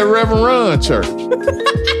do that at Reverend Run Church.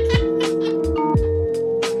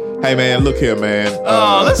 Hey, man, look here, man.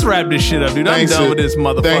 Let's wrap this shit up, dude. I'm done with this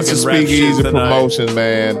motherfucking thanks to rap shit Speakeasy tonight. Promotions,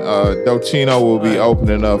 man. Dochino will be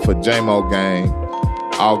opening up for J-Mo Gang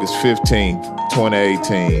August 15th,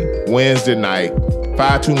 2018. Wednesday night,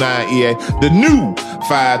 529 EA. The new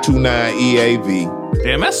 529 EAV.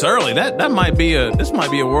 Damn, that's early. This might be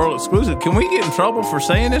a world exclusive. Can we get in trouble for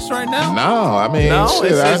saying this right now? No, I mean, no,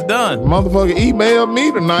 shit, it's done. Motherfucker emailed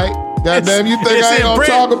me tonight. Goddamn, you think I ain't gonna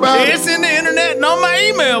talk about it? It's in the internet and on my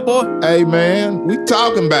email, boy. Hey, man, we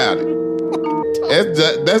talking about it.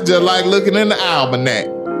 That's just like looking in the almanac.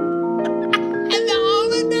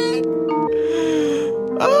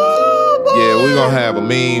 Yeah, we're gonna have a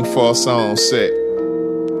mean 4-song set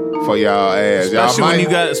for y'all ass. Especially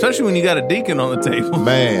when you got a deacon on the table.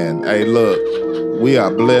 Man, hey, look, we are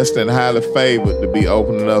blessed and highly favored to be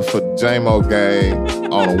opening up for the JMO game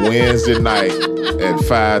on a Wednesday night at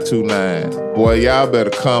 529. Boy, y'all better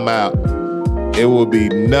come out. It will be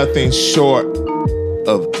nothing short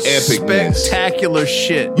of epicness. Spectacular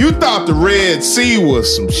shit. You thought the Red Sea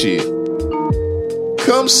was some shit.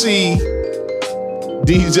 Come see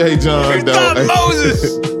DJ John You thought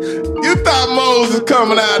Moses. You thought Moses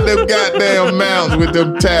coming out them goddamn mountains with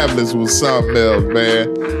them tablets was something else,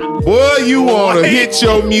 man. Boy, you want to hit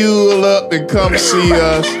your mule up and come see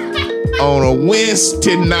us on a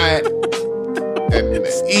Wednesday night in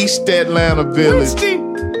East Atlanta Village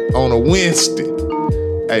on a Wednesday.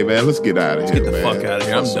 Hey, man, let's get out of here, man. Get the fuck out of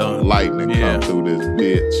here. I'm done. Lightning come through this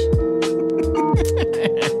bitch.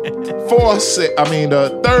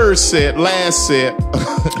 The third set, last set.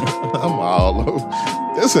 I'm all over.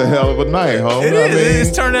 It's a hell of a night, homie.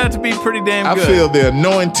 It's turned out to be pretty damn good. I feel the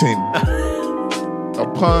anointing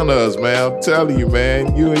upon us, man. I'm telling you,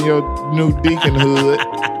 man. You and your new deaconhood.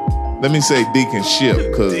 Let me say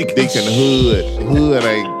deaconship, because hood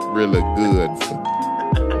ain't really good for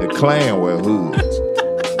the Clanwell hoods.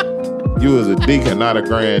 You was a deacon, not a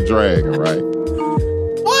grand dragon, right?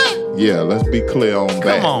 What? Yeah, let's be clear on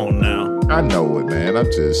that. Come on now. I know it, man. I'm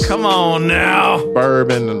just... Come on now.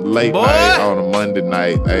 Bourbon and late night on a Monday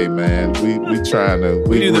night. Hey, man, we trying to...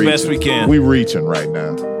 We do the best we can. We reaching right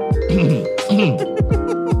now.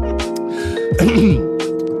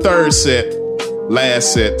 Third set,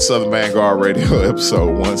 last set, Southern Vanguard Radio,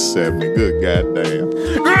 episode 170. Good goddamn.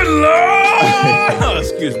 Good Lord!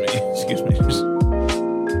 Excuse me.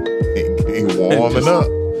 He warming up.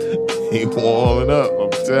 He warming up.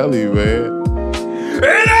 I'm telling you, man.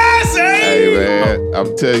 Hey, man,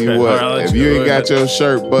 I'm telling you what. Right, if you ain't got your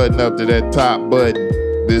shirt buttoned up to that top button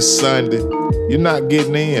this Sunday, you're not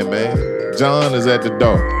getting in, man. John is at the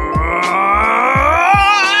door.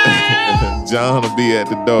 John will be at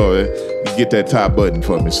the door. You get that top button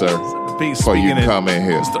for me, sir. Before you come in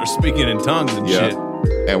here. Start speaking in tongues and shit.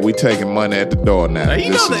 And we taking money at the door now. Now,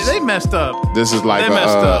 you know they messed up. This is like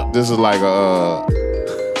this is like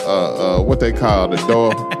what they call the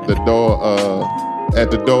door at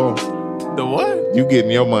the door. The what? You getting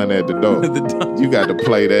your money at the door. You got to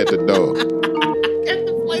plate at the door. Got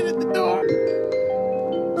the plate at the door.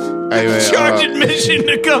 Hey, man, charge admission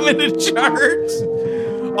to come into church.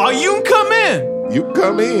 Oh, you can come in. You can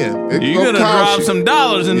come in. You're gonna drop some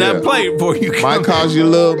dollars in that plate before you come. Might cost you a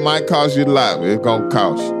little, might cost you a lot. It's gonna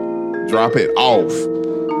cost you. Drop it off.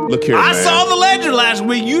 Look here, I man. saw the ledger last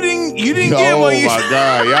week. You didn't get what you. Oh my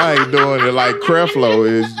God, y'all ain't doing it like Creflo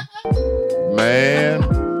is. Man,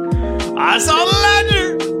 I saw the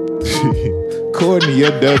ledger. According to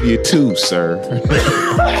your W-2, sir,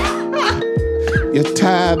 your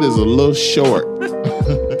tithe is a little short.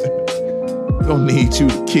 Gonna need you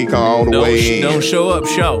to kick all the way in. Don't show up,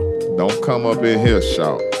 show. Don't come up in here,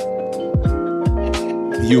 show.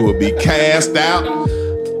 You will be cast out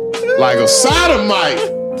like a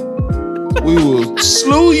sodomite. We will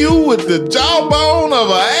slew you with the jawbone of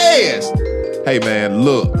an ass. Hey, man,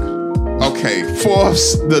 look. Okay,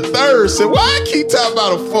 the third set. Why I keep talking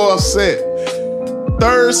about a fourth set?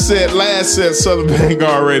 Third set, last set, Southern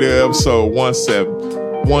Vanguard Radio, episode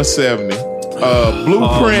 170.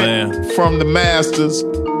 Blueprint from the Masters.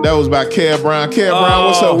 That was by Kev Brown. Kev Brown,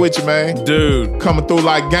 what's up with you, man? Dude. Coming through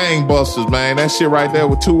like gangbusters, man. That shit right there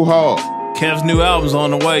was too hard. Kev's new album's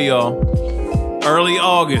on the way, y'all. Early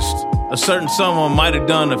August. A certain someone might have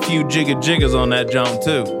done a few jiggers on that jump,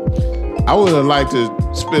 too. I would have liked to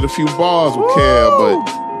spit a few bars with Kev, but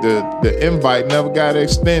the invite never got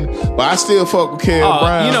extended. But I still fuck with Kev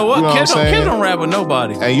Brown. You know what? Kev don't rap with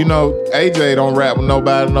nobody. And you know, AJ don't rap with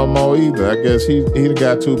nobody no more either. I guess he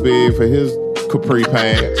got too big for his capri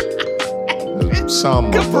pants.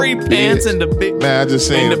 Capri pants and the big. Man, I just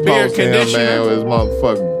seen the beer conditioner, man, with his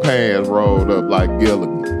motherfucking pants rolled up like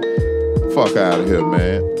Gilligan. Fuck out of here,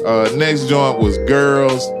 man. Next joint was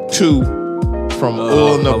Girls 2 from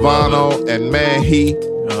Ul Navano and Man He,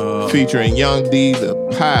 featuring Young D the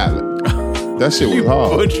Pilot. That shit was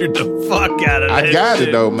hard. Butchered the fuck out of that I got shit.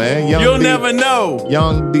 it though, man. You'll never know.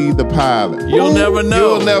 Young D the Pilot. You'll never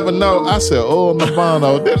know. You'll never know. I said, Ul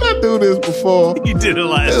Navano. Didn't I do this before? You did it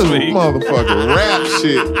last this week. Motherfucking rap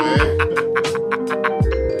shit, man.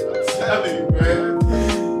 I'm telling you, man.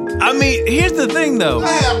 I mean, here's the thing, though. I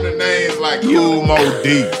have the name like Cool Mo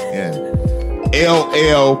D and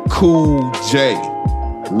LL Cool J.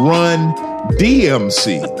 Run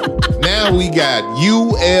DMC. Now we got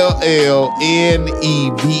ULLNEVANO.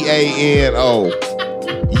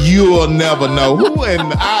 You'll never know who,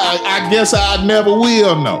 and I guess I never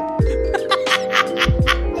will know.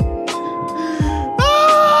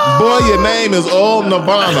 Boy, your name is Old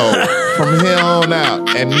Nirvana from here on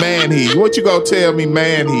out. And Manhe. What you gonna tell me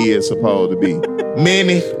Manhe is supposed to be?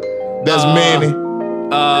 Manny? That's Manny.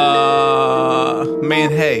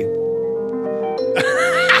 Manhe.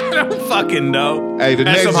 I don't fucking know. Hey, the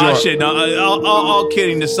That's next some hot joint- shit. No, all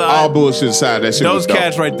kidding aside. All bullshit aside, that shit Those was dope.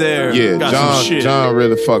 cats right there Yeah, got John, some shit. John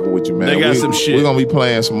really fucking with you, man. They got some shit. We're gonna be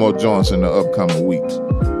playing some more joints in the upcoming weeks.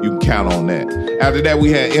 You can count on that. After that,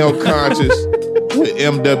 we had Ill Conscious with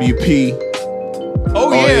MWP.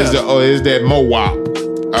 Oh yeah. Is that Mo-Wop?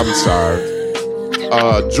 I'm sorry.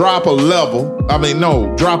 Drop a level. I mean,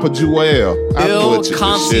 no, Drop a Jewel. Ill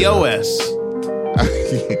Conscious.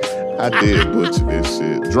 I did butcher this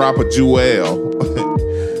shit. Drop a Jewel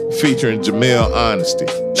featuring Jamel Honesty.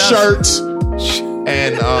 Shirts.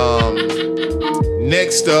 And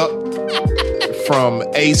next up from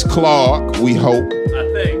Ace Clark, we hope,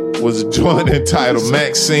 I think, was a joint entitled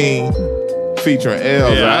Maxine featuring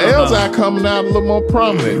Elzai. Yeah, Elzai coming out a little more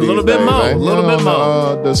prominent. A little bit days, more. ain't A he? little bit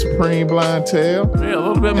On, more. The Supreme Blind Tale. Yeah, a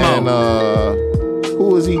little bit more. And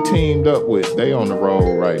who is he teamed up with? They on the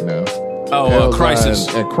road right now. Oh, Elzai Crisis.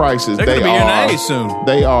 and Crisis. They're they gonna be are in A soon.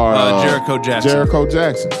 They are Jericho Jackson. Jericho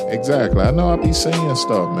Jackson. Exactly. I know I be seeing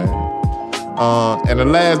stuff, man. And the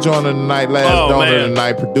last joint of the night, donor of the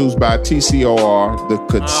night, produced by TCOR, the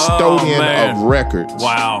custodian of records.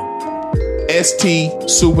 Wow. ST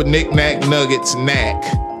Super Knick Knack Nuggets Knack.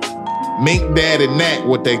 Mink Daddy Knack,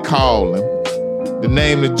 what they call him. The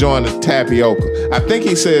name of the joint is Tapioca. I think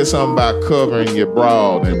he said something about covering your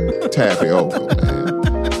broad in tapioca, man.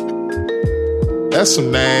 That's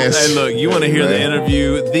some nasty. Hey, look, you want to hear the man.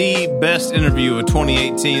 interview, the best interview of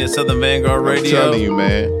 2018 at Southern Vanguard Radio. I'm telling you,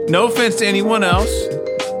 man. No offense to anyone else.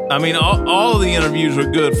 I mean, all of the interviews were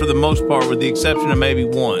good for the most part, with the exception of maybe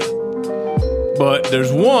one. But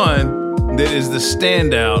there's one that is the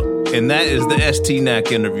standout, and that is the ST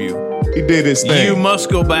Knack interview. He did his thing. You must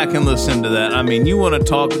go back and listen to that. I mean, you want to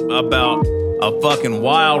talk about a fucking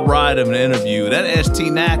wild ride of an interview. That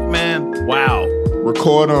ST Knack, man, wow.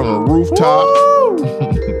 Record on a rooftop.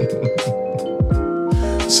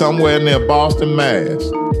 Somewhere near Boston,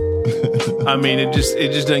 Mass. I mean, it just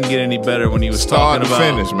doesn't get any better when he was Start talking to about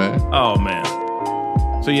finish, man. Oh man.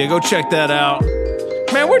 So yeah, go check that out.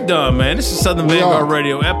 Man, we're done, man. This is Southern Vanguard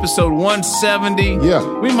Radio, episode 170. Yeah.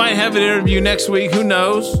 We might have an interview next week. Who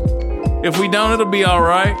knows? If we don't, it'll be all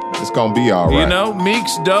right. It's gonna be all right. You know,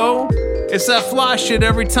 Meeks, Doe. It's that fly shit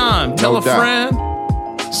every time. Tell a doubt. friend.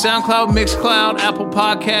 SoundCloud, Mixcloud, Apple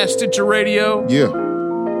Podcast, Stitcher Radio. Yeah.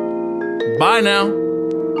 Bye now.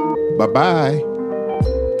 Bye-bye.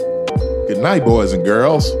 Good night, boys and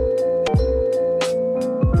girls.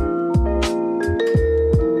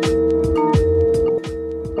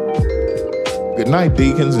 Good night,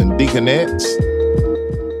 deacons and deaconettes.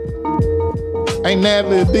 Ain't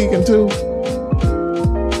Natalie a deacon too?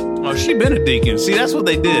 Oh, she been a deacon. See, that's what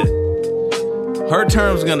they did. Her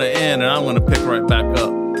term's gonna end, and I'm gonna pick right back up.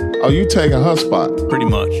 Oh, you taking her spot? Pretty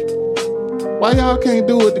much. Why y'all can't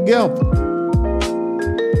do it together?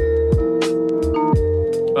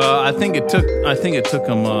 I think it took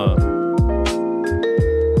them.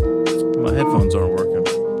 My headphones aren't working.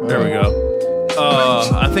 There we go.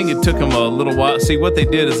 I think it took them a little while. See, what they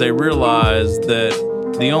did is they realized that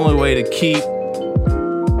the only way to keep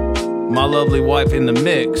my lovely wife in the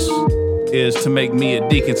mix is to make me a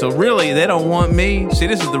deacon. So really, they don't want me. See,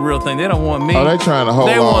 this is the real thing. They don't want me. Oh, they trying to hold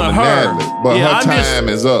they on want to her. Natalie, but Yeah, her I'm time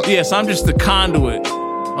is up. Yes, I'm just the conduit.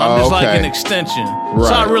 I'm just like okay. an extension. So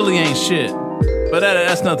Right. I really ain't shit. But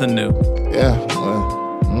that's nothing new. Yeah, well,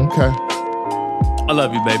 okay. I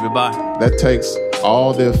love you, baby. Bye. That takes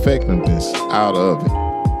all the effectiveness out of it.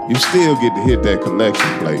 You still get to hit that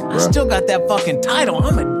collection plate, bro. I still got that fucking title.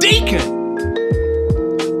 I'm a deacon.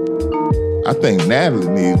 I think Natalie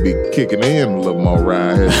needs to be kicking in a little more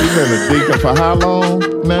around here. She's been a deacon for how long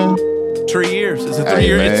now? 3 years. It's a Hey, 3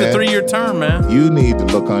 year. It's a man. 3 year term, man. You need to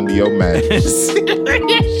look under your mattress.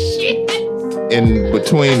 In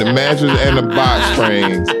between the mattress and the box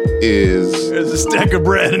springs is... There's a stack of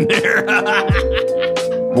bread in there.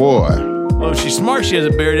 Boy. Well, if she's smart, she has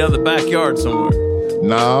it buried out in the backyard somewhere.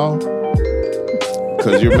 No.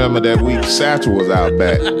 Because you remember that week Satchel was out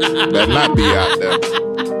back. Better not be out there.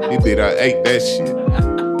 He ate that shit.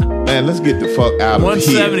 Man, let's get the fuck out of here.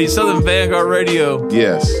 170 Southern Vanguard Radio.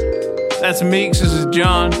 Yes. That's Meeks. This is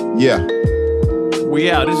John. Yeah. We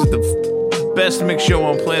out. This is the best mix show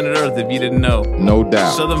on planet Earth, if you didn't know. No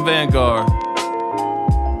doubt. Southern Vanguard.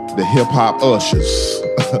 The hip-hop ushers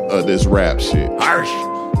of this rap shit. Harsh.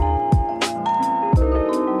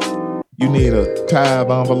 You need a tithe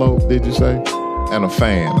envelope, did you say? And a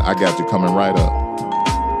fan. I got you coming right up.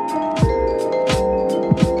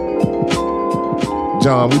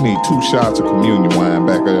 John, we need 2 shots of communion wine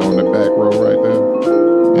back there on the back row right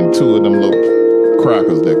there. And 2 of them little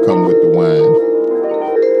crackers that come with the wine.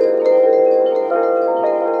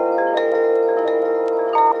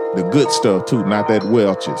 The good stuff too, not that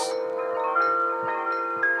Welch's.